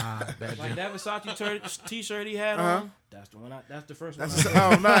 Yeah. That Like that Versace t-shirt he had Uh-huh. on. That's the one. That's the first That's one.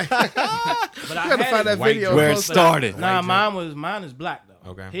 oh nice. But You I gotta had find it that white video. Where it Post that. started. Nah, White mine is black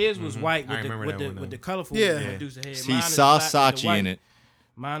though. Okay. His was Mhm. white I with remember that one, the though. colorful Yeah. Medusa head. He Mine is saw black with the Sachi in white- it.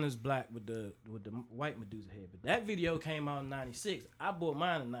 Mine is black with the white Medusa head. But that video came out in 96. I bought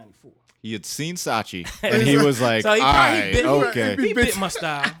mine in 94. He had seen Sachi, and he was like, So he "All probably right, bit, okay." He bit my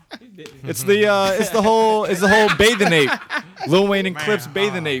style. He bit me. It's the whole bathing ape, Lil Wayne and Clip's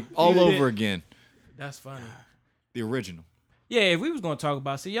bathing ape all Yeah. over again. That's funny. The original. Yeah, if we was gonna talk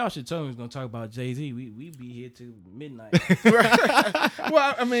about, y'all should tell me we was gonna talk about Jay-Z. We'd be here till midnight.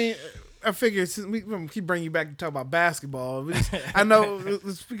 Well, I mean, I figure since we keep bringing you back to talk about basketball. I know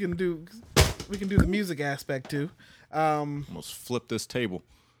we can do the music aspect too. Almost flipped this table.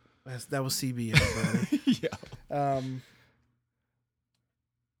 That was CBS, buddy. Yeah.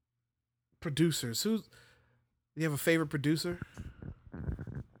 Producers. Do you have a favorite producer?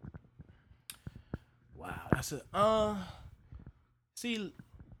 Wow, that's a see,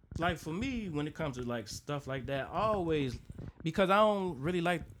 like for me, when it comes to like stuff like that, I always, because I don't really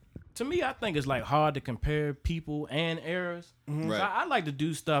like. To me, I think it's like hard to compare people and eras. Mm-hmm. Right. So I like to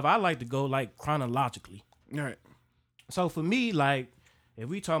do stuff. I like to go like chronologically. All right. So for me, like if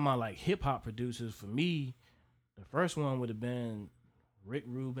we talking about like hip hop producers, for me, the first one would have been Rick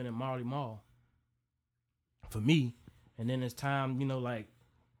Rubin and Marley Marl. For me, and then it's time, like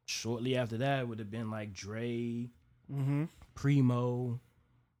shortly after that would have been like Dre, Mm-hmm. Primo,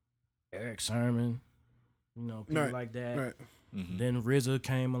 Eric Sermon, people Right, like that. Right. Mhm. Then RZA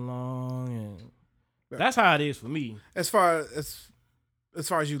came along, and Right. that's how it is for me. As far as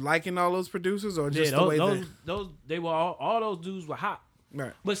you liking all those producers, or just the way those they were all those dudes were hot.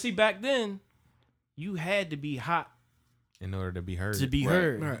 right. But see, back then, you had to be hot In order to be heard. to be Right,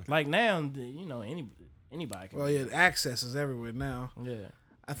 heard. right. Like now, anybody can. Well, be yeah, access is everywhere now. Yeah.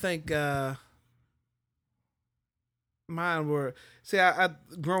 I think mine were I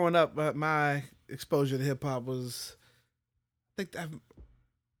growing up, my exposure to hip hop was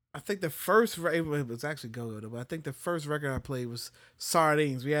I think the first it was actually Go-Go, but I think the first record I played was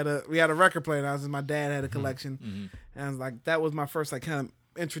Sardines. We had a record player, and my dad had a collection, Mhm. and I was like, that was my first like kind of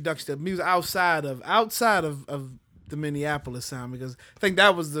introduction to music outside of the Minneapolis sound, because I think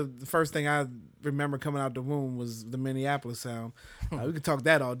that was the first thing I remember coming out the womb was the Minneapolis sound. We could talk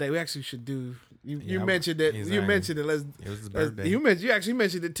that all day. We actually should do. You mentioned it. exactly. You mentioned it. It was his birthday. You actually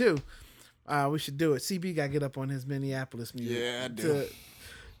mentioned it too. We should do it. CB got to get up on his Minneapolis music. Yeah, I do.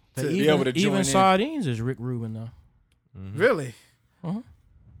 To be able to join even in. Sardines is Rick Rubin though. really, Uh-huh.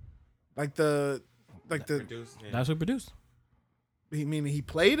 like the Produced, yeah. That's who produced. meaning he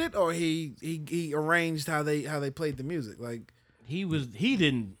played it, or he arranged how they played the music. Like He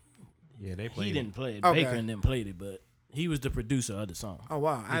didn't Yeah, they played. he didn't play it. Okay. Baker and then played it, but he was the producer of the song. oh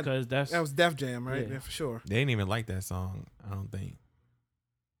wow, Because that was Def Jam, right? Yeah. Yeah, for sure. They didn't even like that song. I don't think.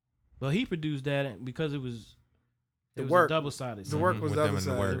 Well, he produced that because it was The a work- double-sided. The song. work was With the them other and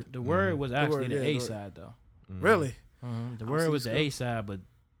the side. word. The word was actually word, yeah, the the A word. side though. Really? The see word was the the A side, but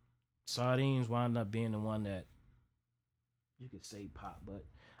Sardines wound up being the one that you could say pop. But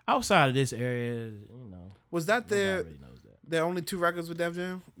outside of this area, you know, Was that nobody their really knows that. their only two records with Def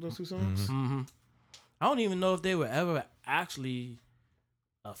Jam? Those two songs? Mm-hmm. I don't even know if they were ever actually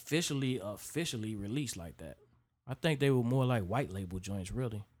officially released like that. I think they were more like white label joints,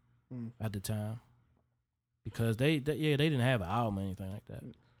 really, at the time, because they didn't have an album or anything like that.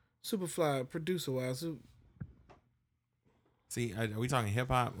 Superfly, producer wise. See, are we talking hip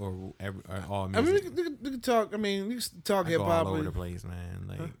hop or all I music? mean, we can talk. I mean, we can talk I hip go hop. all over the place, man.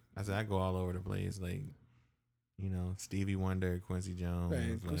 Like I said, I go all over the place. Like, you know, Stevie Wonder, Quincy Jones,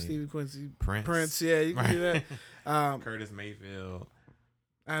 like, Stevie Quincy, Prince, yeah, you can do that. Curtis Mayfield,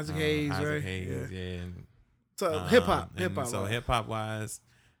 Isaac Hayes, Isaac right? Hayes, Yeah. and So hip hop. So hip hop wise,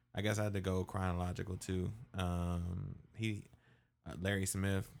 I guess I had to go chronological too. Larry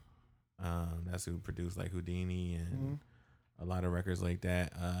Smith, that's who produced like Houdini and a lot of records like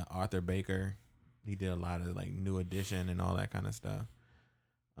that. Arthur Baker, he did a lot of like New Edition and all that kind of stuff.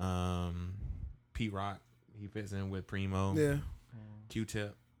 Pete Rock, he fits in with Primo. Yeah,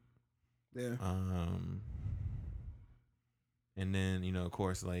 Q-Tip. yeah. And then, you know, of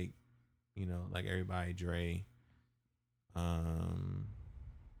course, like, you know, like everybody, Dre.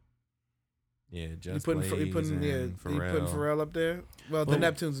 Yeah, Just Blaze and You putting Pharrell up there. Well, the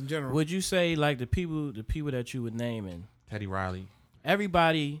Neptunes in general. Would you say like the people that you would name and Teddy Riley.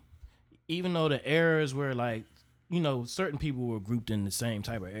 everybody, even though the eras were like, you know, certain people were grouped in the same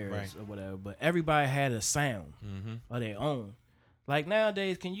type of eras Right. or whatever, but everybody had a sound Mm-hmm. of their own. Like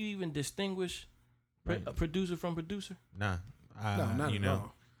nowadays, can you even distinguish Right. a producer from producer? Nah. No, not you at know,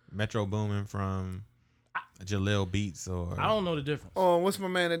 all. Metro Boomin from Jalil Beats or I don't know the difference. Oh, what's my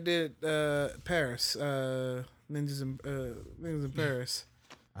man that did Paris? Ninjas in Paris.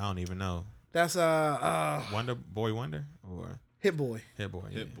 I don't even know. That's Wonder or Hit Boy. Hit Boy.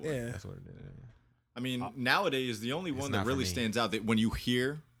 Hit Boy. Yeah. That's what it is. I mean, nowadays the only one not that for really me. stands out that when you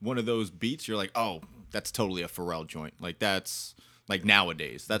hear one of those beats, you're like, oh, that's totally a Pharrell joint. Like that's like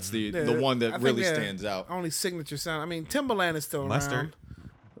nowadays. That's the one I that think, really yeah, stands out. Only signature sound. I mean, Timbaland is still Mustard.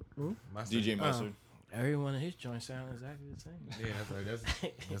 around. Mustard. DJ Mustard. Every one of his joints sound exactly the same. Yeah,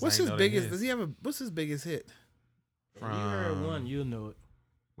 that's What's how his you know they biggest? hits. Does he have a? What's his biggest hit? If you heard one, you'll know it.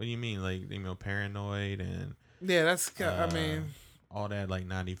 What do you mean? Like, you know, Paranoid and Yeah, that's. I mean, all that, like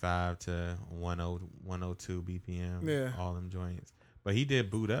 95 to 102 BPM. Yeah. All them joints. But he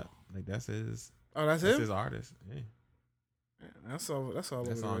did Boot Up. Like, that's his. oh, that's That's him. his artist. Yeah. That's all. That's all.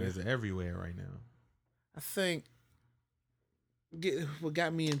 That over song there. is everywhere right now. I think what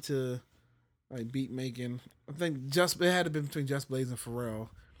got me into like beat making. I think it had to have been between Just Blaze and Pharrell.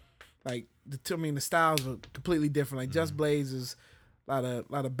 Like the styles were completely different. Like Just Blaze is a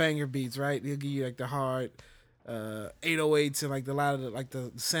lot of banger beats, right? He'll give you like the hard 808s and like a lot of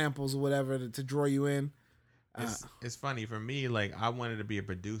the samples or whatever to draw you in. It's funny for me. Like, I wanted to be a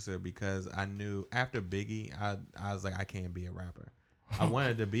producer because I knew after Biggie, I was like, I can't be a rapper. I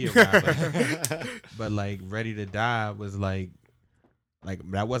wanted to be a rapper, but like Ready to Die was like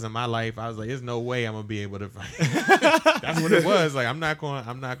that wasn't my life. I was like, there's no way I'm gonna be able to. That's what it was. Like, I'm not going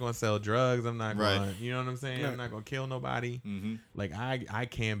to sell drugs. I'm not Right. going. You know what I'm saying? I'm not going to kill nobody. Mm-hmm. Like, I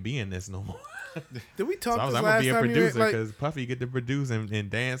can't be in this no more. Did we talk So I was this like, I'm gonna last be a time? producer Like, because Puffy get to produce and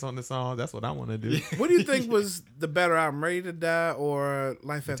dance on the songs. That's what I want to do. what do you think was the better album, Ready to Die or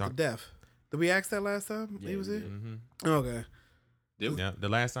Life After talk- Death? Did we ask that last time Yeah, he was we here? Mm-hmm. Okay. Yeah, the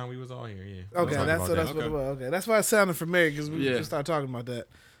last time we was all here. Yeah. Okay, We'll talk that's about what that. it was. Okay, that's why it sounded familiar because we Yeah. just started talking about that.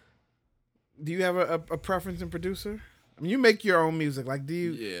 Do you have a preference in producer? I mean, you make your own music. Like, do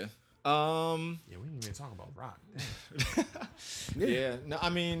you? Yeah. Yeah, we didn't even talk about rock. Damn. Yeah. No, I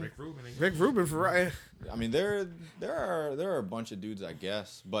mean, Rick Rubin. ain't- Rick Rubin for right? I mean, there are a bunch of dudes, I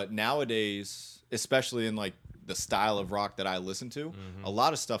guess, but nowadays, especially in like the style of rock that I listen to, a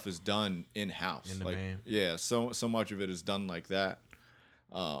lot of stuff is done in house. In the like, band. yeah, so much of it is done like that.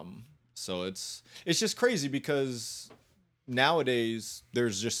 So it's just crazy because nowadays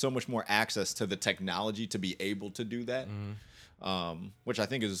there's just so much more access to the technology to be able to do that, which I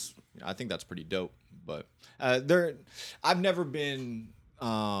think that's pretty dope. But I've never been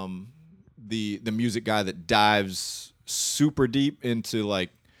the music guy that dives super deep into like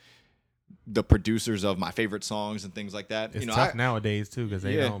the producers of my favorite songs and things like that. It's tough nowadays too because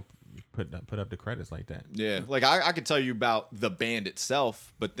they don't put up the credits like that. Yeah, like I could tell you about the band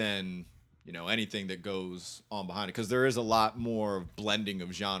itself, but then anything that goes on behind it, because there is a lot more blending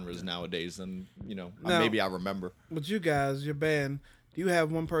of genres nowadays than now, maybe I remember. With you guys, your band, do you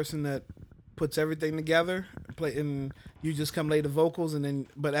have one person that puts everything together, and you just come lay the vocals, and then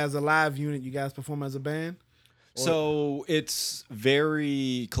but as a live unit, you guys perform as a band? So it's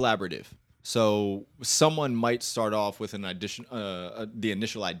very collaborative. So someone might start off with an addition, the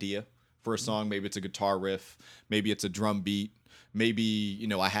initial idea for a song. Maybe it's a guitar riff. Maybe it's a drum beat. Maybe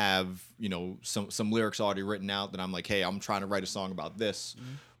I have some lyrics already written out that I'm like, hey, I'm trying to write a song about this.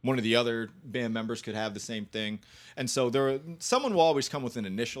 One of the other band members could have the same thing, and so someone will always come with an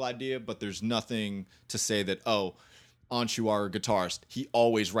initial idea, but there's nothing to say that Anshu, our guitarist, he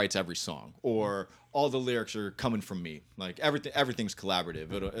always writes every song, or all the lyrics are coming from me. Like everything's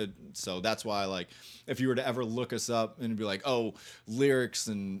collaborative. So that's why, like, if you were to ever look us up and be like, lyrics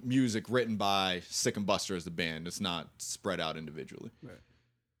and music written by Sick and Buster as the band, it's not spread out individually. Right.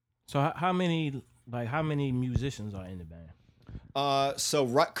 So how many musicians are in the band?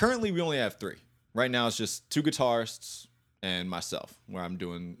 Currently we only have 3. Right now it's just 2 guitarists and myself, where I'm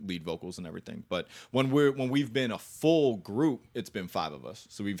doing lead vocals and everything. But when we've been a full group, it's been 5 of us.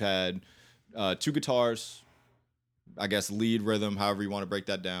 So we've had 2 guitars, I guess lead, rhythm, however you want to break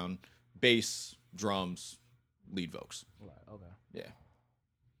that down, bass, drums, lead vocals. Right. Okay. Yeah.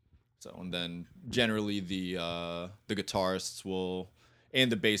 So and then generally the guitarists will,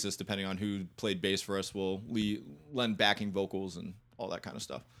 and the bassist, depending on who played bass for us, will lend backing vocals and all that kind of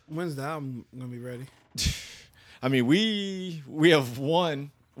stuff. When's the album gonna be ready? I mean, we have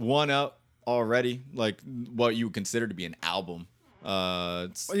one up already, like what you would consider to be an album. You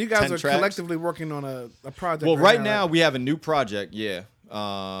guys 10 are tracks. collectively working on a project. Well, right now we have a new project,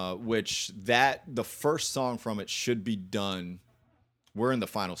 which the first song from it should be done. We're in the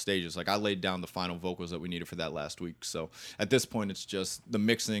final stages. Like I laid down the final vocals that we needed for that last week. So at this point, it's just the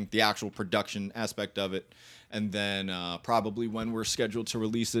mixing, the actual production aspect of it, and then probably when we're scheduled to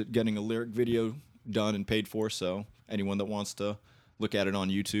release it, getting a lyric video done and paid for. So anyone that wants to look at it on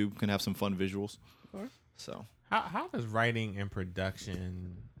YouTube can have some fun visuals. Right. So how does writing and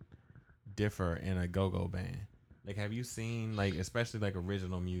production differ in a go-go band? Like, have you seen, like, especially like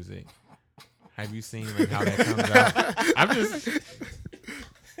original music? Have you seen like how that comes out? I'm just.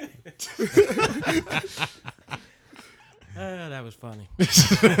 That was funny.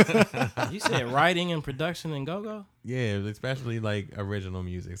 You said writing and production and go-go? Yeah, especially like original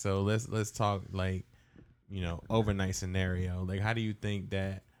music. So let's talk like, overnight scenario. Like, how do you think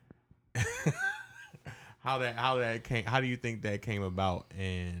that how do you think that came about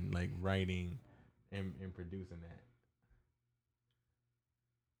in like writing and producing that?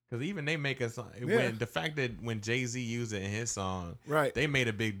 Because even they make a song. When the fact that when Jay-Z used it in his song, right, they made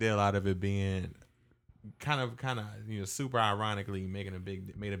a big deal out of it being kind of super ironically made a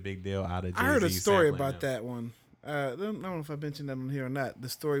big deal out of Jay-Z. I heard a story about them. that one. I don't know if I mentioned that on here or not. The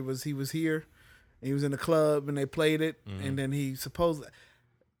story was he was here, and he was in the club, and they played it, and then the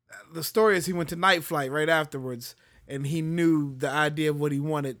story is he went to Night Flight right afterwards, and he knew the idea of what he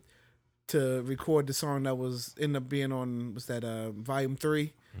wanted to record the song that was ended up being on Volume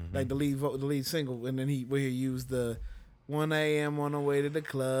 3, like the lead single, and then he used the 1 a.m. on the way to the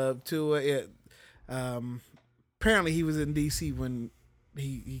club 2 a.m. Apparently he was in DC when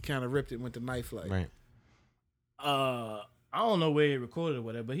he kind of ripped it and went to Night Flight. Right. I don't know where he recorded or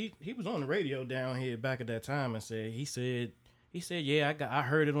whatever, but he was on the radio down here back at that time and he said, yeah, I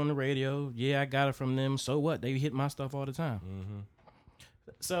heard it on the radio. Yeah, I got it from them. So what? They hit my stuff all the time. Mm-hmm.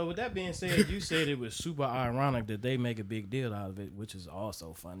 So with that being said, you said it was super ironic that they make a big deal out of it, which is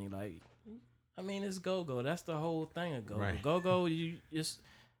also funny. Like, I mean, it's go-go. That's the whole thing of go-go. Right. Go-go, it's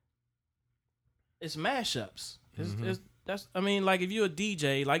mashups. Like if you're a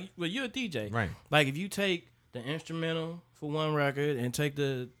DJ, you're a DJ. Right. Like if you take the instrumental for one record and take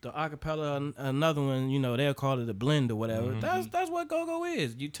the acapella another one, you know, they'll call it a blend or whatever. That's what go-go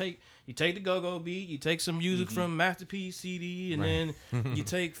is. You take the go-go beat, you take some music from Master P's CD, and then you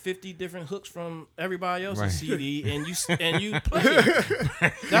take 50 different hooks from everybody else's CD, and you play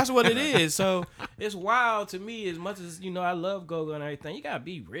it. That's what it is. So it's wild to me. As much as, you know, I love go-go and everything, you gotta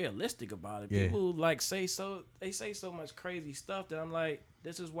be realistic about it. Yeah. People like say so much crazy stuff that I'm like,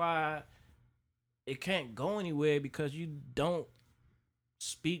 this is why it can't go anywhere, because you don't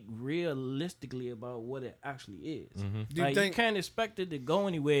speak realistically about what it actually is. Do you You think? can't expect it to go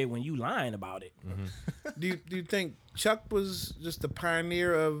anywhere when you lying about it. Do you think Chuck was just the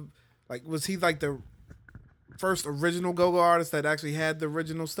pioneer of, like, was he like the first original go-go artist that actually had the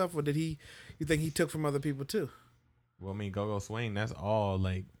original stuff, or you think he took from other people too? Well, I mean, Go Go Swing, that's all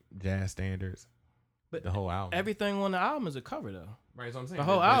like jazz standards. But The whole album. everything on the album is a cover though. Right, that's what I'm saying. The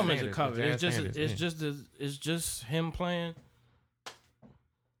whole The album is a standards, cover. the jazz standards, It's just him playing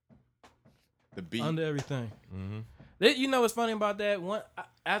The beat. under everything. Mm-hmm. You know what's funny about that?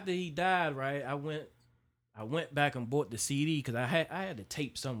 After he died, right? I went back and bought the CD because I had the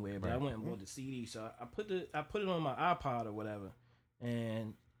tape somewhere, but I went and bought the CD. So I put it on my iPod or whatever,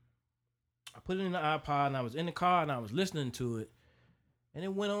 and I put it in the iPod, and I was in the car and I was listening to it, and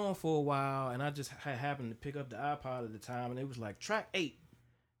it went on for a while, and I just happened to pick up the iPod at the time, and it was like track 8.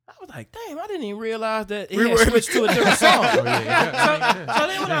 I was like, damn, I didn't even realize that it had switched to a different song. So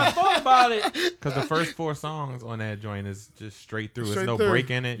then when I thought about it, Because the first 4 songs on that joint is just straight through. Straight There's no through. break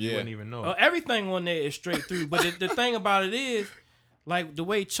in it. You Yeah. wouldn't even know. everything on there is straight through. But the thing about it is, like the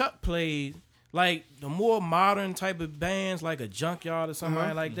way Chuck played, like the more modern type of bands, like a Junkyard or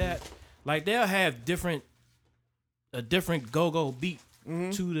somebody like that, like they'll have a different go-go beat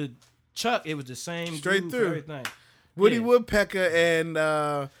to the Chuck. It was the same Straight groove, through. everything. Woody Yeah. Woodpecker and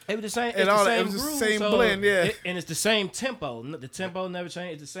It was the same. And It's all the that- same it was the groove, same so blend, yeah. and it's the same tempo. The tempo never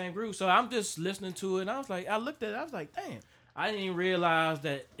changed. It's the same groove. So I'm just listening to it, and I was like, I looked at it, I was like, damn. I didn't even realize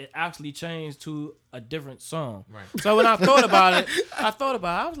that it actually changed to a different song. Right. So when I thought about it, I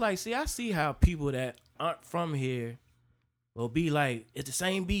was like, I see how people that aren't from here will be like, it's the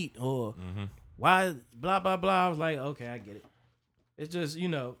same beat, or why blah blah blah. I was like, okay, I get it. It's just, you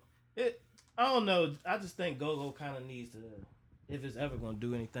know, I don't know. I just think go-go kind of needs to, if it's ever going to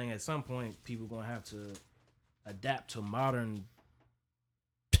do anything, at some point, people going to have to adapt to modern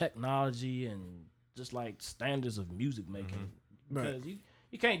technology and just like standards of music making. Right. Because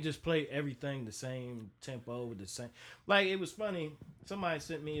you can't just play everything the same tempo with the same. Like, it was funny. Somebody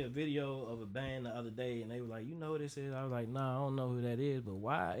sent me a video of a band the other day, and they were like, you know what this is? I was like, nah, I don't know who that is, but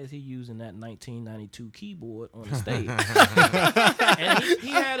why is he using that 1992 keyboard on the stage? And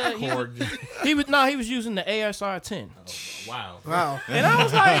he had a he was using the ASR 10. Wow. wow. And I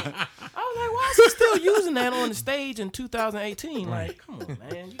was like, why is he still using that on the stage in 2018? Like, come on,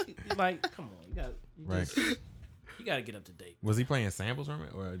 man. Come on. You got to get up to date. Was he playing samples from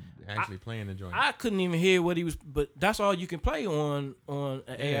it or actually playing the joint? I couldn't even hear what he was, but that's all you can play on an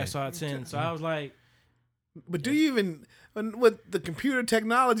Yeah. ASR 10. So I was like, But do you even, with the computer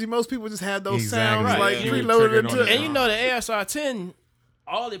technology, most people just have those Exactly. sounds Right. like Yeah. preloaded Triggered on into the- and you know the ASR 10,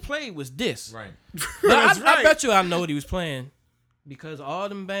 all it played was this. right. But That's I right. bet you I know what he was playing, because all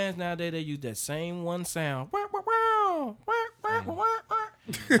them bands nowadays, they use that same one sound. I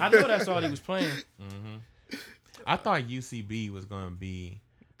know that's all he was playing. I thought UCB was going to be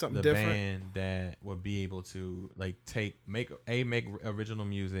Something the different. band that would be able to like make original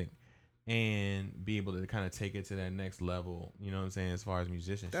music and be able to kind of take it to that next level. You know what I'm saying? As far as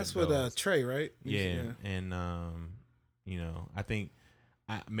musicianship That's goes. with Trey, right? Yeah, and you know, I think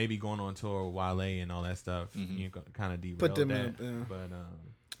maybe going on tour with Wale and all that stuff, you kind of derailed Put them that. in, yeah. But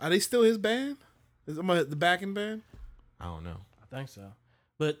Are they still his band? Is the backing band? I don't know. I think so.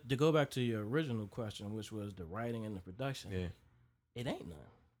 But to go back to your original question, which was the writing and the production, Yeah, it ain't none.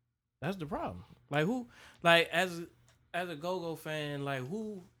 That's the problem. Like who? Like as a go-go fan, like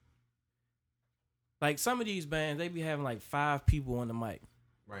who? Like some of these bands, they be having like 5 people on the mic.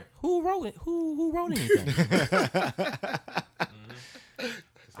 right. Who wrote it? Who wrote anything?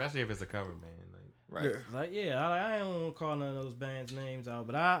 Especially if it's a cover band. Like, Right. Yeah. Like, yeah, I don't want to call none of those bands' names out,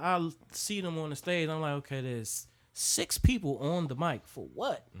 but I see them on the stage. I'm like, okay, there's 6 people on the mic for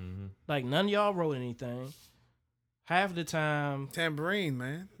what? Like none of y'all wrote anything. Half the time, Tambourine,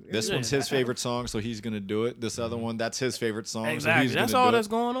 man. This Yeah. one's his favorite song, so he's gonna do it. This other one, that's his favorite song, exactly. so he's That's gonna all do that's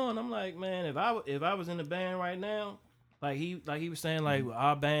it. going on. I'm like, man, if I was in the band right now, like he was saying, like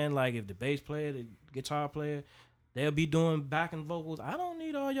our band, like if the bass player, the guitar player, they'll be doing backing vocals. I don't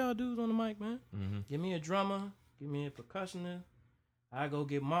need all y'all dudes on the mic, man. Give me a drummer, give me a percussionist. I go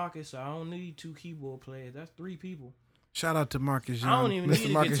get Marcus, so I don't need 2 keyboard players. That's 3 people. Shout out to Marcus Young. I don't even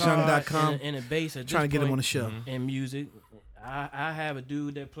need a guitar MrMarcusYoung.com. and a bass at this Trying to get him point on the show. in music. I have a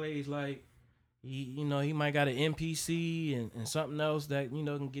dude that plays like he might got an MPC and something else that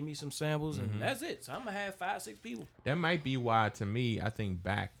can give me some samples and that's it. So I'm gonna have 5-6 people. That might be why, to me, I think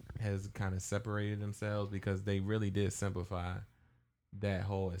Back has kind of separated themselves because they really did simplify that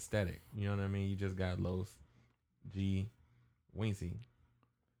whole aesthetic. You know what I mean? You just got Los, G, Wincy.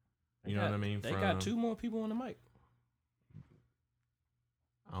 You know what I mean? They got 2 more people on the mic.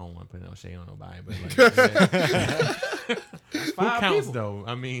 I don't want to put no shade on nobody, but like, who counts people. though?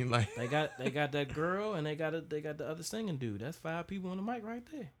 I mean, like They got that girl and they got the other singing dude. That's 5 people on the mic right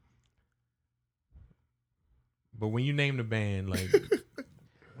there. but when you name the band, like,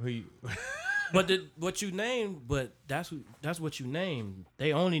 who you, But what you named, but that's what you named.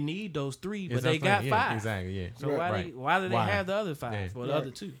 They only need those 3, but they got 5. Exactly, yeah. So why do they have the other 5 Yeah. for the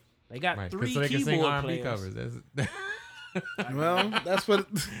other 2? They got Right. 3 So they can sing keyboard R&B players. covers. That's, Well, that's what.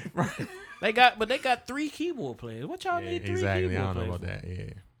 They got 3 keyboard players. What y'all need 3 exactly. keyboard I don't know players about that.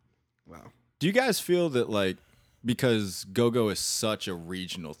 Yeah. Wow. Do you guys feel that, like, because go-go is such a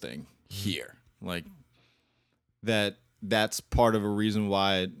regional thing here, like, that's part of a reason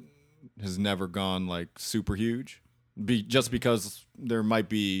why it has never gone, like, super huge? Just because there might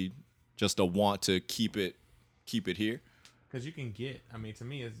be just a want to keep it here? Because you can get, I mean, to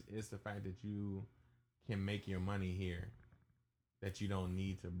me, it's the fact that you can make your money here, that you don't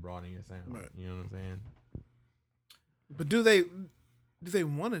need to broaden your sound. Right. You know what I'm saying? But do they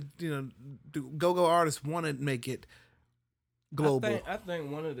want to? Do go-go artists want to make it global? I think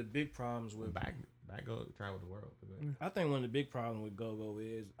one of the big problems with Back go travel the world. I think one of the big problems with go-go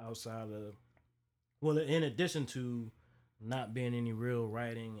is outside of, well, in addition to not being any real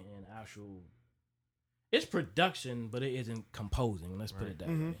writing and actual, it's production, but it isn't composing. Let's put it that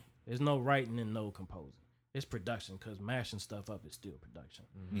way. There's no writing and no composing. It's production because mashing stuff up is still production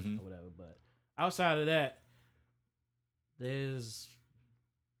or whatever. But outside of that, there's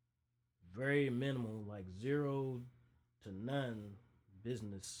very minimal, like 0 to none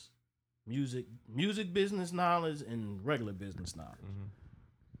music business knowledge and regular business knowledge.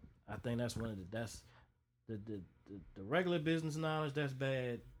 I think that's the regular business knowledge that's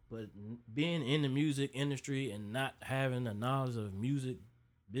bad, but being in the music industry and not having a knowledge of music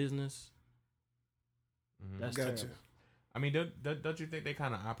business, that's Gotcha. terrible. I mean, don't you think they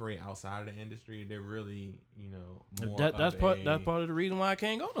kind of operate outside of the industry? They're really, more That's part of the reason why I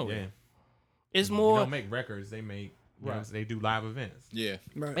can't go nowhere. Yeah. It's They more don't make records. They make, Right. they do live events. Yeah.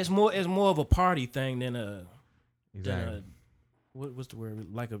 Right. it's more of a party thing than a Exactly. what's the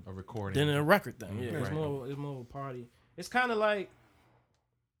word, like A recording. than a record thing. Yeah, Right. it's more of a party. It's kind of like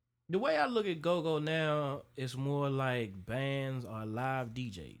the way I look at go-go now. It's more like bands or live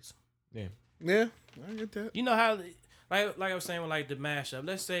DJs. Yeah. Yeah, I get that. You know how, like I was saying with like the mashup.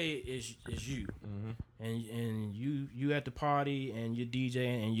 Let's say it's you, and you at the party and you're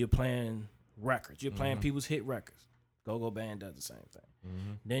DJing and you're playing records. You're playing people's hit records. Go-go band does the same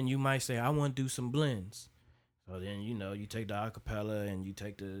thing. Then you might say, I want to do some blends. So then you take the acapella and you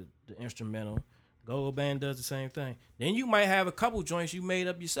take the instrumental. Go-go band does the same thing. Then you might have a couple joints you made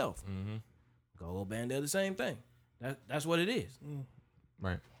up yourself. Go-go band does the same thing. That's what it is.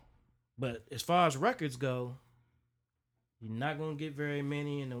 Right. But as far as records go, you're not gonna get very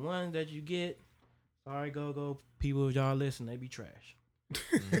many, and the ones that you get, sorry, go people, if y'all listen, they be trash.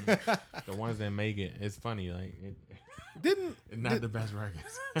 The ones that make it, it's funny. Like, it's not the best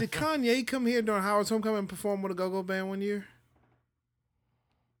records. Did Kanye come here during Howard's Homecoming and perform with a go-go band one year?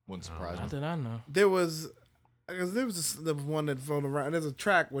 Wouldn't surprise Not me. that I know. There was the one that floated around. There's a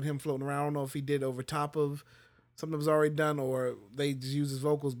track with him floating around. I don't know if he did over top of something that was already done or they just used his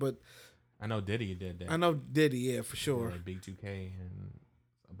vocals, but I know Diddy did that. I know Diddy, yeah, for sure. Like Big 2K and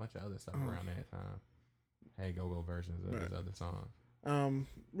a bunch of other stuff around that time. Had go-go versions of his other songs.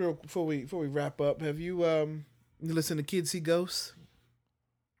 Real before we wrap up, have you you listened to Kids See Ghosts?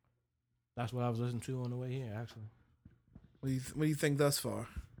 That's what I was listening to on the way here, actually. What do you think thus far?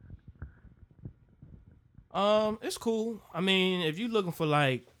 It's cool. I mean, if you're looking for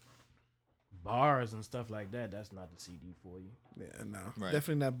like bars and stuff like that, that's not the CD for you. Yeah, no, Right.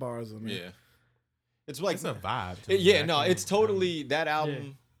 definitely not bars on there. Yeah. It's like It's a vibe. To me. yeah, I no, can't- it's totally that album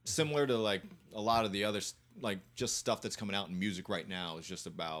Yeah. similar to like a lot of the others, like just stuff that's coming out in music right now is just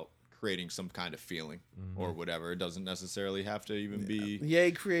about creating some kind of feeling or whatever. It doesn't necessarily have to even be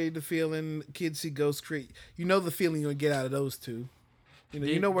Ye created the feeling. Kids See Ghosts create. You know the feeling you'll get out of those two.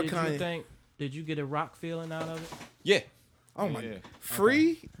 You know what kind. Did you get a rock feeling out of it? yeah. Oh my! Yeah.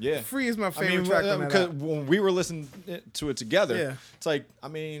 Free, Yeah. Free is my I favorite mean, track on that because album. when we were listening to it together, Yeah. it's like, I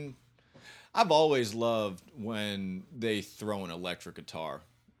mean, I've always loved when they throw an electric guitar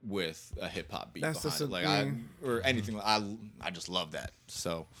with a hip hop beat That's behind the it. Like or anything. I just love that.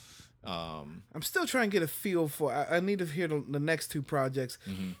 So I'm still trying to get a feel for. I need to hear the next two projects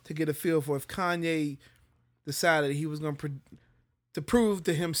Mm-hmm. to get a feel for if Kanye decided he was going to prove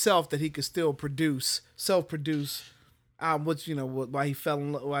to himself that he could still self-produce, which why he fell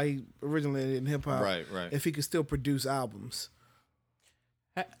in love, why he originated in hip hop. right. If he could still produce albums.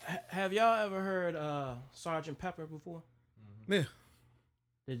 Have y'all ever heard Sgt. Pepper before? Yeah.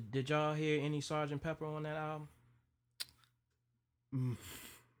 Did y'all hear any Sgt. Pepper on that album?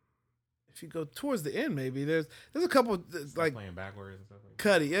 If you go towards the end, maybe there's a couple like playing backwards and stuff like that.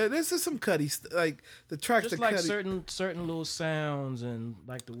 Cuddy. Yeah, there's just some Cuddy like the tracks. Just that like Cuddy. certain little sounds and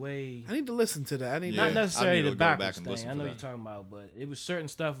like the way. I need to listen to that. I need Yeah. Not to, necessarily I need the to go back backwards and thing. listen I to know that. you're talking about, but it was certain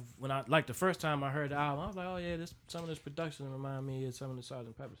stuff when I like the first time I heard the album, I was like, oh yeah, some of this production remind me of some of the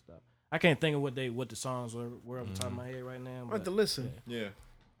Sgt. Pepper stuff. I can't think of what the songs were off the top of my head right now. I have to listen. Yeah.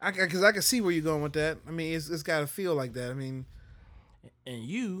 Because I can see where you're going with that. I mean, it's got to feel like that. I mean,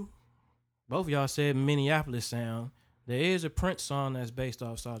 And both of y'all said Minneapolis sound. There is a Prince song that's based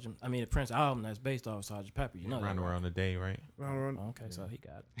off a Prince album that's based off Sgt. Pepper. You know that, Round right? around the day, right? Okay, so he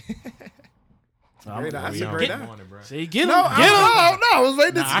got it. So Great, I'm- that's We a on great the album. morning, bro. See, get him, no, get him. I was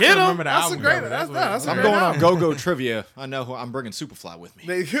waiting to Nah, I get can't him. remember the That's a album great. cover. That's That's a what- I'm great going on album. Go Trivia. I know who I'm bringing Superfly with me.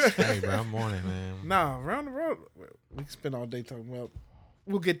 Hey, bro, I'm morning, man. Nah, round the road. We can spend all day talking about.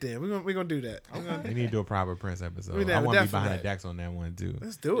 We'll get there. We're gonna do that. We need to do a proper Prince episode. We I want to be definitely behind that. the decks on that one too.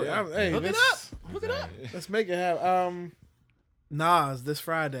 Let's do it. Yeah. Hey, Look it let's- up. Look it up. Let's make it happen. Nas this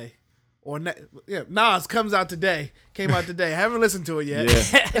Friday, Nas comes out today. Came out today. I haven't listened to it yet.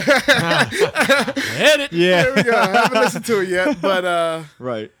 Edit. Yeah. There we go. I haven't listened to it yet, but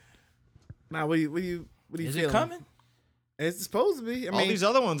Right. now what do you Is feeling? it coming? It's supposed to be. I All mean, these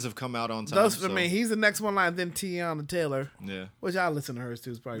other ones have come out on time. those, I so- mean, he's the next one line. Then Tiana Taylor, yeah. which I listen to hers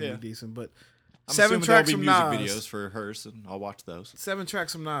too. Is probably Yeah. really decent. But I'm 7 assuming tracks there'll from be music Nas. videos for hers, and I'll watch those. 7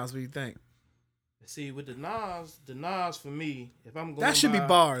 tracks from Nas. What do you think? See, with the Nas for me, if I'm going That should be by-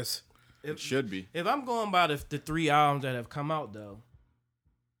 bars. It should be. If I'm going by the 3 albums that have come out though,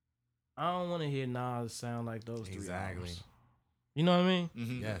 I don't want to hear Nas sound like those 3 Exactly. albums. You know what I mean?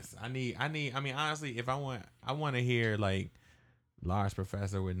 Mm-hmm. Yes, I mean, honestly, if I want to hear like Large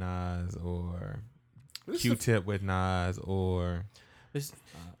Professor with Nas or This is Q-Tip with Nas or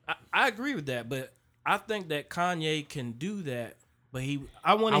I agree with that, but I think that Kanye can do that. But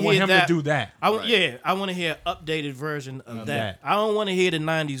I want I to want hear him that. to do that. I Right. want to hear an updated version of Of that. that. I don't want to hear the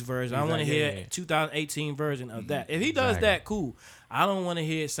 90s version. I want to Exactly. hear Yeah, yeah. 2018 version of that. If he does Exactly. that, cool. I don't want to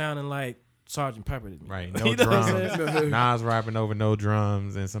hear it sounding like Sgt. Pepper to me. Right, You no know what I'm drums. saying? Nas rapping over no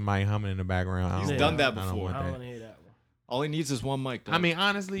drums and somebody humming in the background. I He's don't done want- that I don't before. want I don't that. want to hear that one. All he needs is one mic. Though. I mean,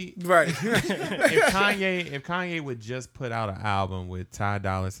 honestly, right. if Kanye would just put out an album with Ty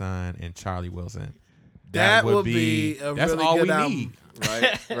Dolla $ign and Charlie Wilson, That would be a that's really all good we album. need.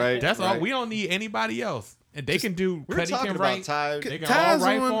 right. That's all. right. We don't need anybody else. And they can do. We were Cuddy talking can about write. Ty. They can Ty's all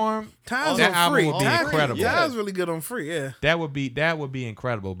write on- for him. Ty's That on album free. would be Ty- incredible. Ty's really good on free. Yeah. That would be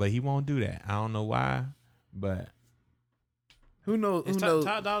incredible. But he won't do that. I don't know why. But Who knows? Who Is knows?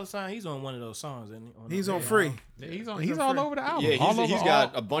 Ty Dolla $ign? He's on one of those songs, isn't he? He's on free. he's on. He's He's on all free. over the album. Yeah, All he's over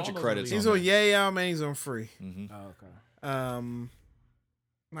got all- a bunch all of over credits the He's on on Yay album and he's on free. Mm-hmm. Oh, okay.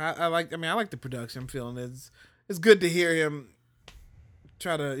 I like. I mean, I like the production. I'm feeling it's good to hear him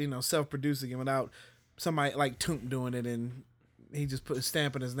try to self-produce again without somebody like Toomp doing it and he just put a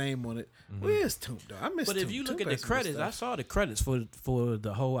stamp and his name on it. Where's Toomp though? I miss. But if Toomp. you look Toomp at the has some good credits, I stuff. saw the credits for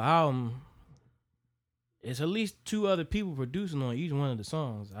the whole album. It's at least 2 other people producing on each one of the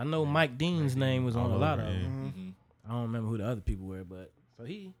songs. I know Mike Dean's name was on all a lot over, of yeah. them. Mm-hmm. I don't remember who the other people were, but so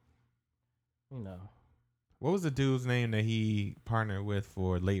he, What was the dude's name that he partnered with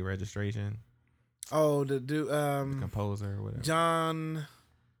for Late Registration? Oh, the dude, Composer or whatever. John.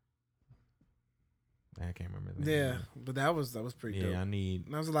 I can't remember. The name. Yeah, but that was pretty Yeah, dope. I need.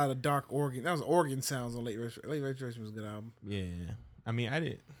 That was a lot of dark organ. That was organ sounds on Late Registration was a good album. Yeah, I mean, I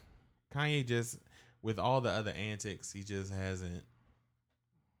did. Kanye just with all the other antics, he just hasn't.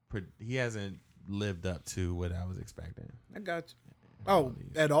 He hasn't lived up to what I was expecting. I got you. Oh,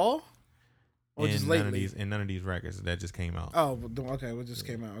 at all? Or just lately? None of these records that just came out. Oh, okay. What just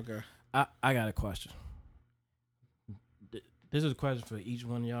came out? Okay. I got a question. This is a question for each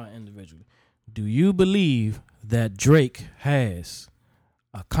one of y'all individually. Do you believe that Drake has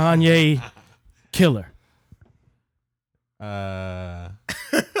a Kanye killer?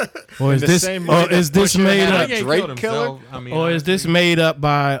 Or is the this same way that Pusha made had up? a Drake killer? I mean, Or is this made up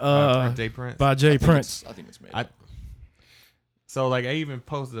by Jay Prince? Jay Prince? I think it's made. I- up. So like I even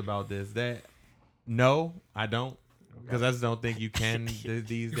posted about this. That no, I don't, because I just don't think you can these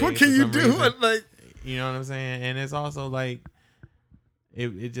days. What can for you some do? reason. Like, You know what I'm saying? And it's also like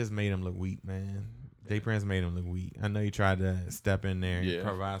it just made him look weak, man. Jay Prince made him look weak. I know he tried to step in there and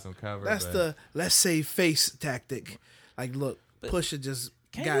provide some cover. that's but the let's save face tactic. Like, look, Pusha just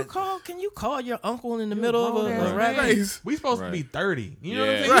got. Can you call your uncle in the middle of a rap? Hey, Nice. we supposed to be 30. You know what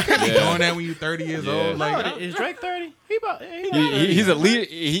I'm Yeah. saying? You can't be Yeah. doing that when you're 30 years Yeah. old. Like, No, is Drake 30? He's a lead.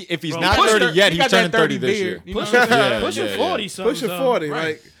 If he's Bro, not Pusha- 30 yet, he he's got that turning 30 this beard. year. You know Pushing what I'm saying? Yeah, yeah, 40 something. Pusha 40,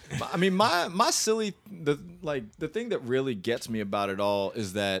 Right. like I mean, my silly the thing that really gets me about it all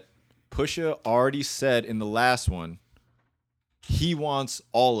is that Pusha already said in the last one he wants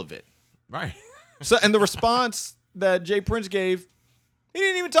all of it. Right. So, and the response that Jay Prince gave, he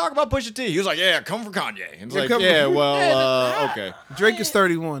didn't even talk about Pusha T. He was like, "Yeah, come for Kanye." And it's Yeah, like, come "Yeah, for- well, okay." Drake is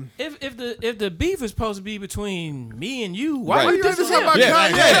 31. If the beef is supposed to be between me and you, why Right. are you You ain't dissing talking about him?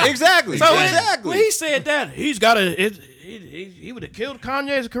 Kanye. Yeah, exactly. So exactly. when he said that, he's got to. He would have killed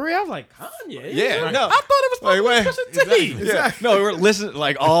Kanye's career. I was like, Kanye? Yeah, Right. no. I thought it was Wait, supposed to be Pusha T. Yeah. No, we're listening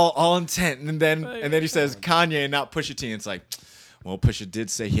like all intent, and then he says Kanye and not Pusha T, and it's like, well, Pusha did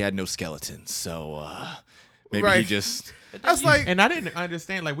say he had no skeletons, so maybe he Right. just That's like And I didn't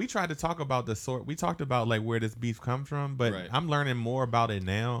understand. Like, we tried to talk about we talked about like where this beef comes from, but Right. I'm learning more about it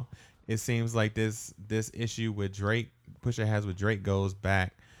now. It seems like this issue with Drake, Pusha has with Drake, goes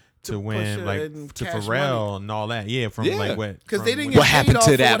back to when Pusha like and to Cash Pharrell and all that. Yeah, from Yeah. like what? because they from didn't when- get What paid happened off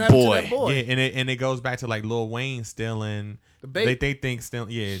to for that what happened boy? to that boy. Yeah, and it goes back to like Lil Wayne stealing. bait. They think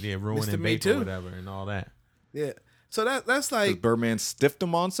ruining Mr. Me bait Too. or whatever and all that. Yeah. So that's 'cause like Birdman stiffed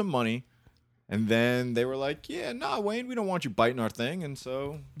him on some money, and then they were like, "Yeah, nah, Wayne, we don't want you biting our thing," and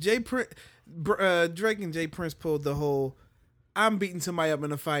so Drake and Jay Prince pulled the whole I'm beating somebody up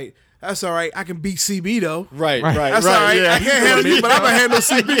in a fight. That's all right. I can beat CB though. right. That's all right. I can't handle you, but I'm gonna handle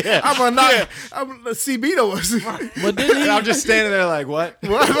CB. I'm gonna knock. I'm CB though. But didn't And I'm he, just standing there like, "What?"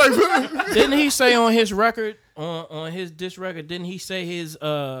 Like, didn't he say on his record, on his diss record, didn't he say his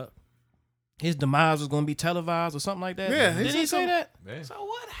demise was going to be televised or something like that? Yeah, he Didn't he said say that? Yeah. So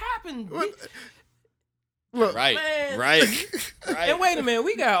what happened? look, Right, Man. right. And wait a minute,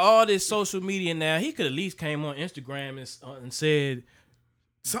 we got all this social media now. He could at least came on Instagram and said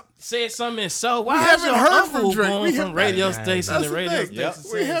something. So why haven't is your heard from uncle Drake. going We from have- radio Right. station that's to the radio thing. station? We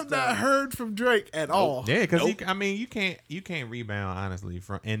saying have not stuff? heard from Drake at all. Yeah, because you can't rebound honestly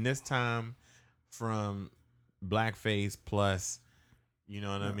from in this time from blackface plus, you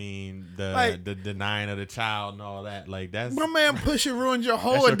know what I mean, Like- the denying of the child and all that. Like that's My man Pusha ruined your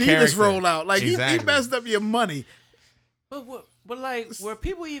whole That's your Adidas character. rollout. Like he Exactly. messed up your money. But like, were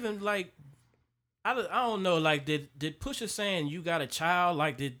people even like? I don't know. Like, did Pusha saying you got a child?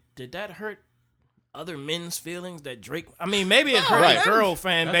 Like, did that hurt other men's feelings that Drake? I mean, maybe it hurt Right. the girl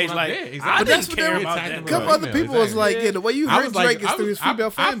fan That's base. what I Like, did. Exactly. I But that's didn't what care they about attacked that. him A for. couple other Yeah, people was exactly. like, yeah, the way you I heard was Drake is through his female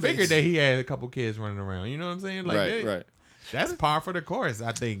fan I base. figured that he had a couple kids running around. You know what I'm saying? Like, Right, right. That's par for the course,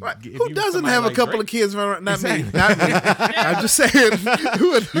 I think. Right. If Who you doesn't somebody have a like couple Drake- of kids running around? Not me. Exactly. Not me. I'm just saying.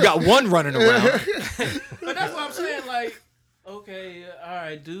 Who would, You got one running around. But that's what I'm saying. Like, okay, all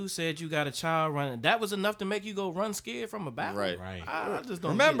right, dude said you got a child running. That was enough to make you go run scared from a battle. Right. Right. I just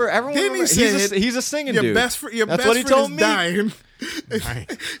don't Remember, get it. everyone. Then he He's said, a singing your dude. best friend, your That's best what he friend told is me. dying.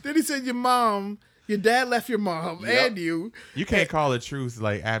 Right. Then he said your dad left your mom Yep. and you. You can't call a truce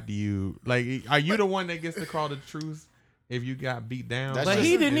like after you like. Are you the one that gets to call the truce if you got beat down? That's But just-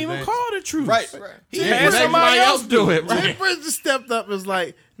 he didn't Is even that- call the truth. Right. He Yeah, had let somebody else do it. Right. Jay Prince just stepped up and was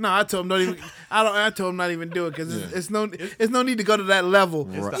like, "No, I told him don't even. I told him not even do it because it's no need to go to that level."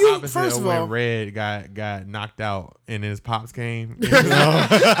 It's the You opposite first of of when all, Red got knocked out and his pops came. You know?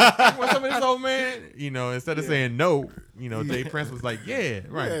 When some of this old man, instead of saying no, Jay Prince was like, "Yeah,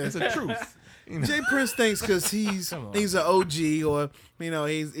 right, Yeah. it's a truth." You know? Jay Prince thinks because he's an OG or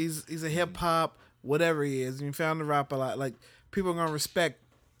he's a hip hop whatever he is, and you found the rap a lot. Like people are gonna respect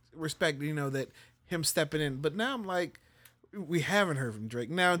that him stepping in. But now I'm like, we haven't heard from Drake.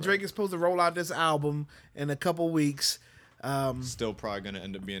 Now Drake is supposed to roll out this album in a couple weeks, Still probably gonna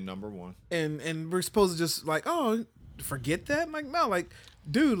end up being number one. and we're supposed to just like, oh, forget that. Like no, like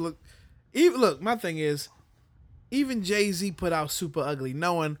dude, look. My thing is, even Jay-Z put out Super Ugly,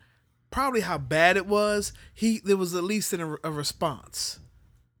 knowing probably how bad it was. There was at least a response.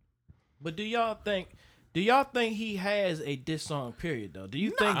 But do y'all think he has a diss song period though? Do you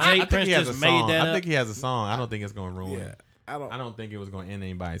think I Jay think Prince he has a just made song. that I up? think he has a song. I don't think it's gonna ruin. Yeah, I I don't think it was gonna end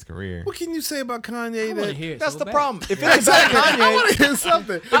anybody's career. What can you say about Kanye? I want to That hear it That's so the bad. problem. If it's exactly. about I want Kanye, to hear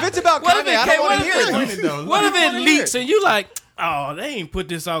something. if it's about What if Kanye, I it don't want to hear came- it. Though. What if it leaks and you like, oh, they ain't put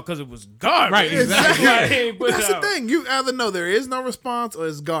this out because it was garbage. Right, exactly. Why they ain't put That's it the out? thing. You either know there is no response or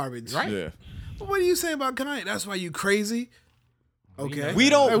it's garbage. Right. Yeah. But what do you say about Kanye? That's why you crazy. Okay. We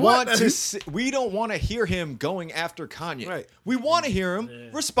don't Hey, what? want to. We don't want to hear him going after Kanye. Right. We want to hear him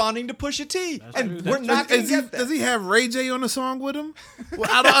responding to Pusha T, and true. we're not going to Does he, get that. does he have Ray J on the song with him? Well,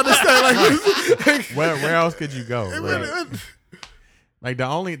 I don't understand. Like, Where else could you go? like,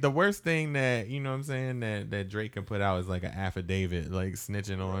 Like the worst thing that you know what I'm saying that Drake can put out is like an affidavit, like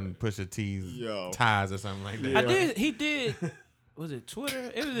snitching on Pusha T's Yo. ties or something like that. He did. Was it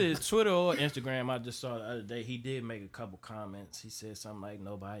Twitter? It was either Twitter or Instagram. I just saw the other day. He did make a couple comments. He said something like,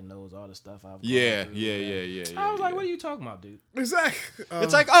 "Nobody knows all the stuff I've." Yeah, gone through." yeah. I was like, "What are you talking about, dude?" exactly.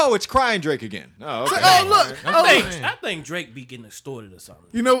 It's like, oh, it's crying Drake again. Oh, okay. oh look, oh, I think Drake be getting extorted or something.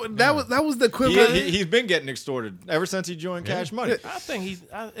 you know that was the equivalent. He's been getting extorted ever since he joined Cash Money. I think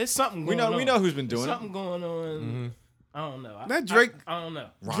it's something. We Going on. know who's been doing Something it. going on. I don't know. That Drake- I don't know.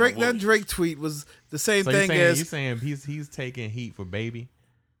 Drake, that Drake tweet was the same So thing you as saying he's taking heat for Baby?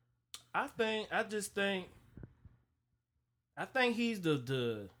 I think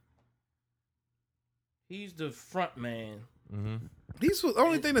he's the front man. he's the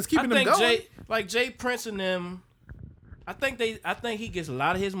only thing that's keeping I him think going. Jay Prince and them. I think he gets a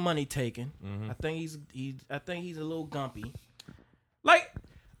lot of his money taken. I think he's a little gumpy. Like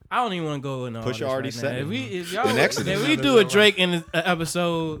I don't even want to go in all Pusha this already right said now. it. If y'all, The next if edition we of do this a Drake in an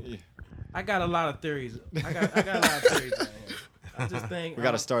episode, I got a lot of theories. I got a lot of theories on him. I just think We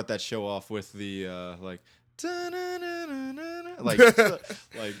got to start that show off with the like,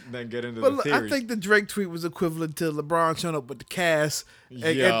 like then get into But the look, theories. I think the Drake tweet was equivalent to LeBron showing up with the cast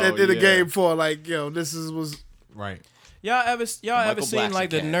at Yo, the yeah. game for like, this was Right. Y'all ever Michael seen Blackson like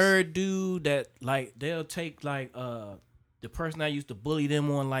the cast. nerd dude that like they'll take like the person that used to bully them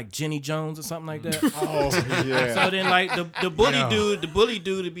on like Jenny Jones or something like that. oh yeah. So then like the bully Yeah. dude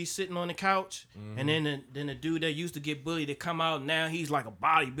would be sitting on the couch, and then the dude that used to get bullied to come out, now he's like a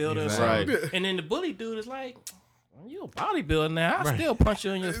bodybuilder or Exactly. something. And then the bully dude is like, you a bodybuilder now. I Right. still punch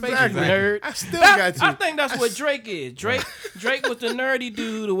you in your face, Exactly. you nerd. I still got you. I think that's what Drake is. Drake was the nerdy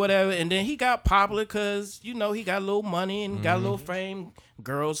dude or whatever, and then he got popular because he got a little money and got a little fame.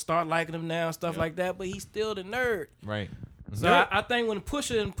 Girls start liking him now, stuff like that. But he's still the nerd. Right. So I think when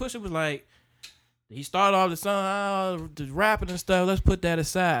Pusha was like, he started off the song, the rapping and stuff. Let's put that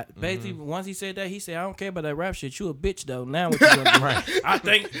aside. Basically, once he said that, he said, "I don't care about that rap shit. You a bitch though. Now what you gonna do?" Right. I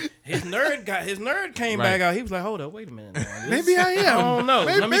think his nerd came Right. back out. He was like, "Hold up, wait a minute. Now. maybe I am. I don't know.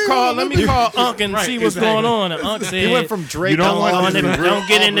 Maybe- let maybe- me call Unc and Right, see what's exactly. going on." And Unc said, He went from Drake. You don't to want Aubrey to- real- don't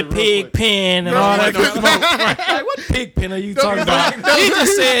get in the Aubrey real pig quick. pen and all that good smoke. Like, what pig pen are you talking about?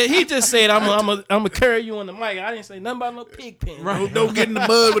 He just said I'm gonna carry you on the mic. I didn't say nothing about no pig pen. Right. Don't get in the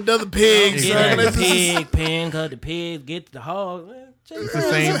mud with other pigs. Get son. in the That's just- pig pen, cause the pigs get the hog. It's the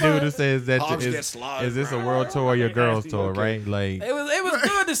same dude who says that Hogs get is slaughtered. this a world tour or your girls tour, right? Like It was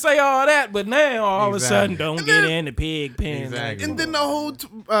good to say all that, but now all of a sudden, Exactly. don't get in the pig pen. Exactly. And then the whole,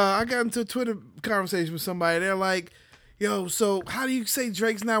 I got into a Twitter conversation with somebody. They're like, "Yo, so how do you say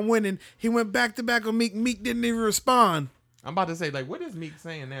Drake's not winning? He went back to back on Meek. Meek didn't even respond." I'm about to say, like, what is Meek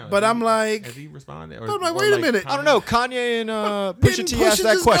saying now? But Has I'm he- like- has he responded? Or, I'm like, or wait a minute. I don't know. Kanye and Pusha Didn't T asked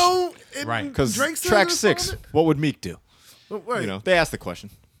that just question go and Right. because Drake still track 6. responded? What would Meek do? But wait. You know, they asked the question.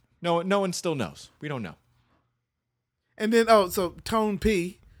 No one still knows. We don't know. And then so Tone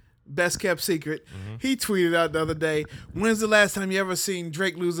P, best kept secret, he tweeted out the other day, "When's the last time you ever seen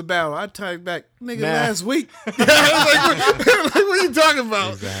Drake lose a battle?" I typed back, "Nigga, Nah. last week." I was like, what are you talking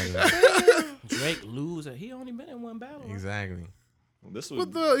about? Exactly. Drake lose. He only been in one battle. Right? Exactly. This was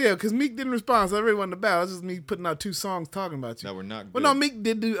What the yeah? Because Meek didn't respond, so I really wasn't the battle. It's just me putting out 2 songs talking about you. that were not good. Well, no, Meek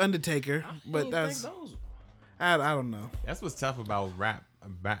did do Undertaker, I but didn't that's think those- I don't know. That's what's tough about rap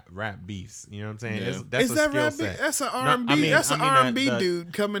beefs. You know what I'm saying? Yeah. That's Is a that skill rap? set. That's an No, R&B. I mean- That's I an mean R&B the-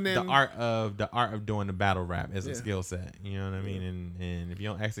 dude coming in. The art of doing the battle rap is Yeah. a skill set. You know what I mean? And if you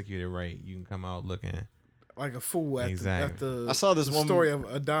don't execute it right, you can come out looking like a fool at Exactly. the I saw this the woman- story of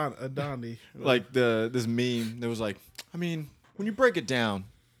Adoni. like this meme that was like, I mean, when you break it down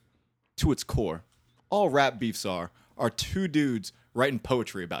to its core, all rap beefs are 2 dudes writing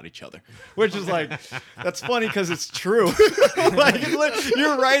poetry about each other, which is like, that's funny because it's true. Like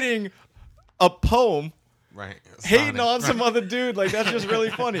you're writing a poem right, hating on some other dude. Like that's just really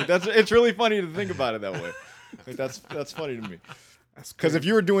funny. It's really funny to think about it that way. Like that's funny to me. Because if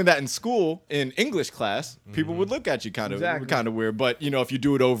you were doing that in school in English class, people would look at you kind Exactly. of weird. But if you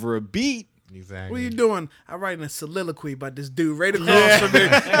do it over a beat, Exactly. What are you doing? I'm writing a soliloquy about this dude right across from me.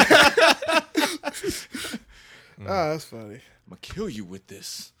 Oh, that's funny. I'm gonna kill you with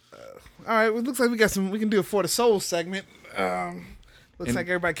this. All right. Well, it looks like we got some. We can do a For the Soul segment. Looks like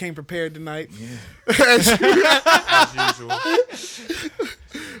everybody came prepared tonight. Yeah. As usual.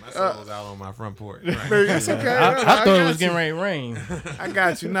 My soul's out on my front porch. Right? It's okay. I thought it was getting ready to rain. I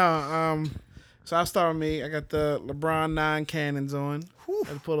got you. No. So I'll start with me. I got the LeBron 9 cannons on. I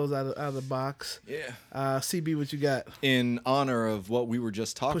had to pull those out of the box. Yeah. CB, what you got? In honor of what we were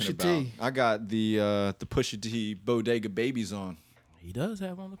just talking Pusha about, T. I got the Pusha T Bodega Babies on. He does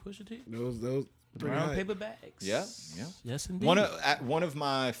have on the Pusha T. Those Brown paper bags. Yeah. Yes, indeed. One of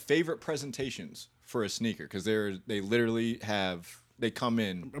my favorite presentations for a sneaker because they literally they come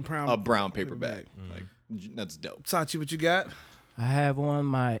in a brown paper bag. Like that's dope. Sachi, what you got? I have on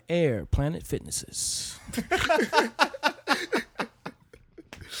my Air Planet Fitnesses.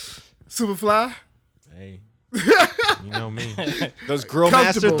 Superfly. Hey, you know me. Those Grill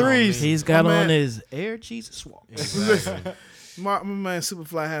Master Comfortable. 3s. He's got My on man. his Air Jesus Walk. Exactly. My man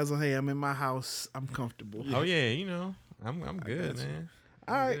Superfly has on. Hey, I'm in my house. I'm comfortable. Oh yeah, you know, I'm good, man.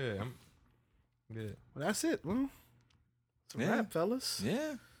 All right. Good. I'm good. Well, that's it. Well, it's a Yeah. wrap, fellas.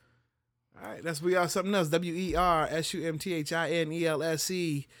 Yeah. All right, that's We Are Something Else.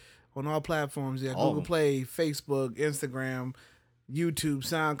 WERSUMTHINELSE on all platforms. Yeah, All of Google them. Play, Facebook, Instagram, YouTube,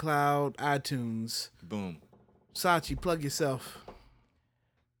 SoundCloud, iTunes. Boom. Sachi, plug yourself.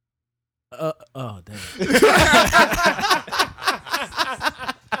 Oh, damn.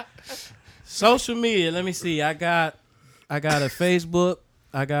 Social media. Let me see. I got a Facebook.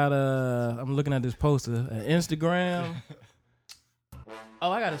 I'm looking at this poster. An Instagram.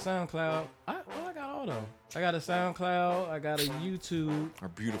 Oh, I got a SoundCloud. I got all of them. I got a SoundCloud. I got a YouTube. Our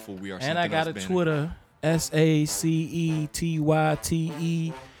beautiful We Are And I got a banner. Twitter. SACETYTE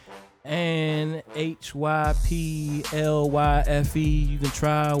and HYPLYFE. You can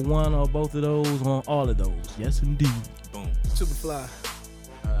try one or both of those on all of those. Yes, indeed. Boom. Superfly.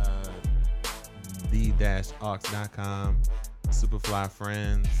 The-ox.com, Superfly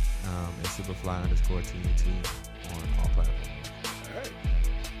Friends, and Superfly_TNT on all platforms.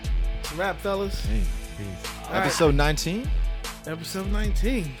 It's a wrap, fellas. Hey. Peace. All right. Episode 19. Episode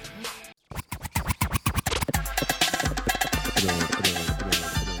 19.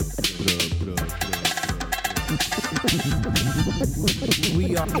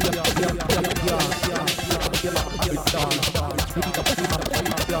 We are something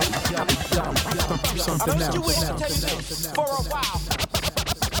else. For a while.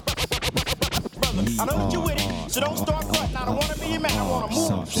 Brother, I know that you with it, so don't start cutting. I don't want to be your man. I want to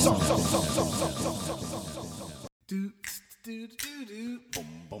move. Do do do do. Boom,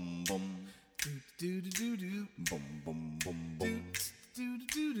 boom, boom. Do do do do. Boom, boom, boom, Do boom. do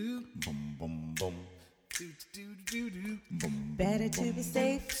do do. Boom, boom, boom. Do do do do. Better to be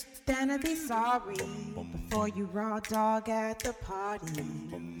safe than to be sorry before you raw dog at the party.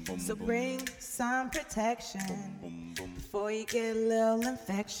 So bring some protection before you get a little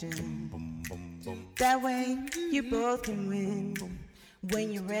infection. That way you both can win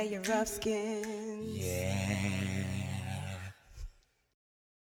when you wear your rough skin. Yeah.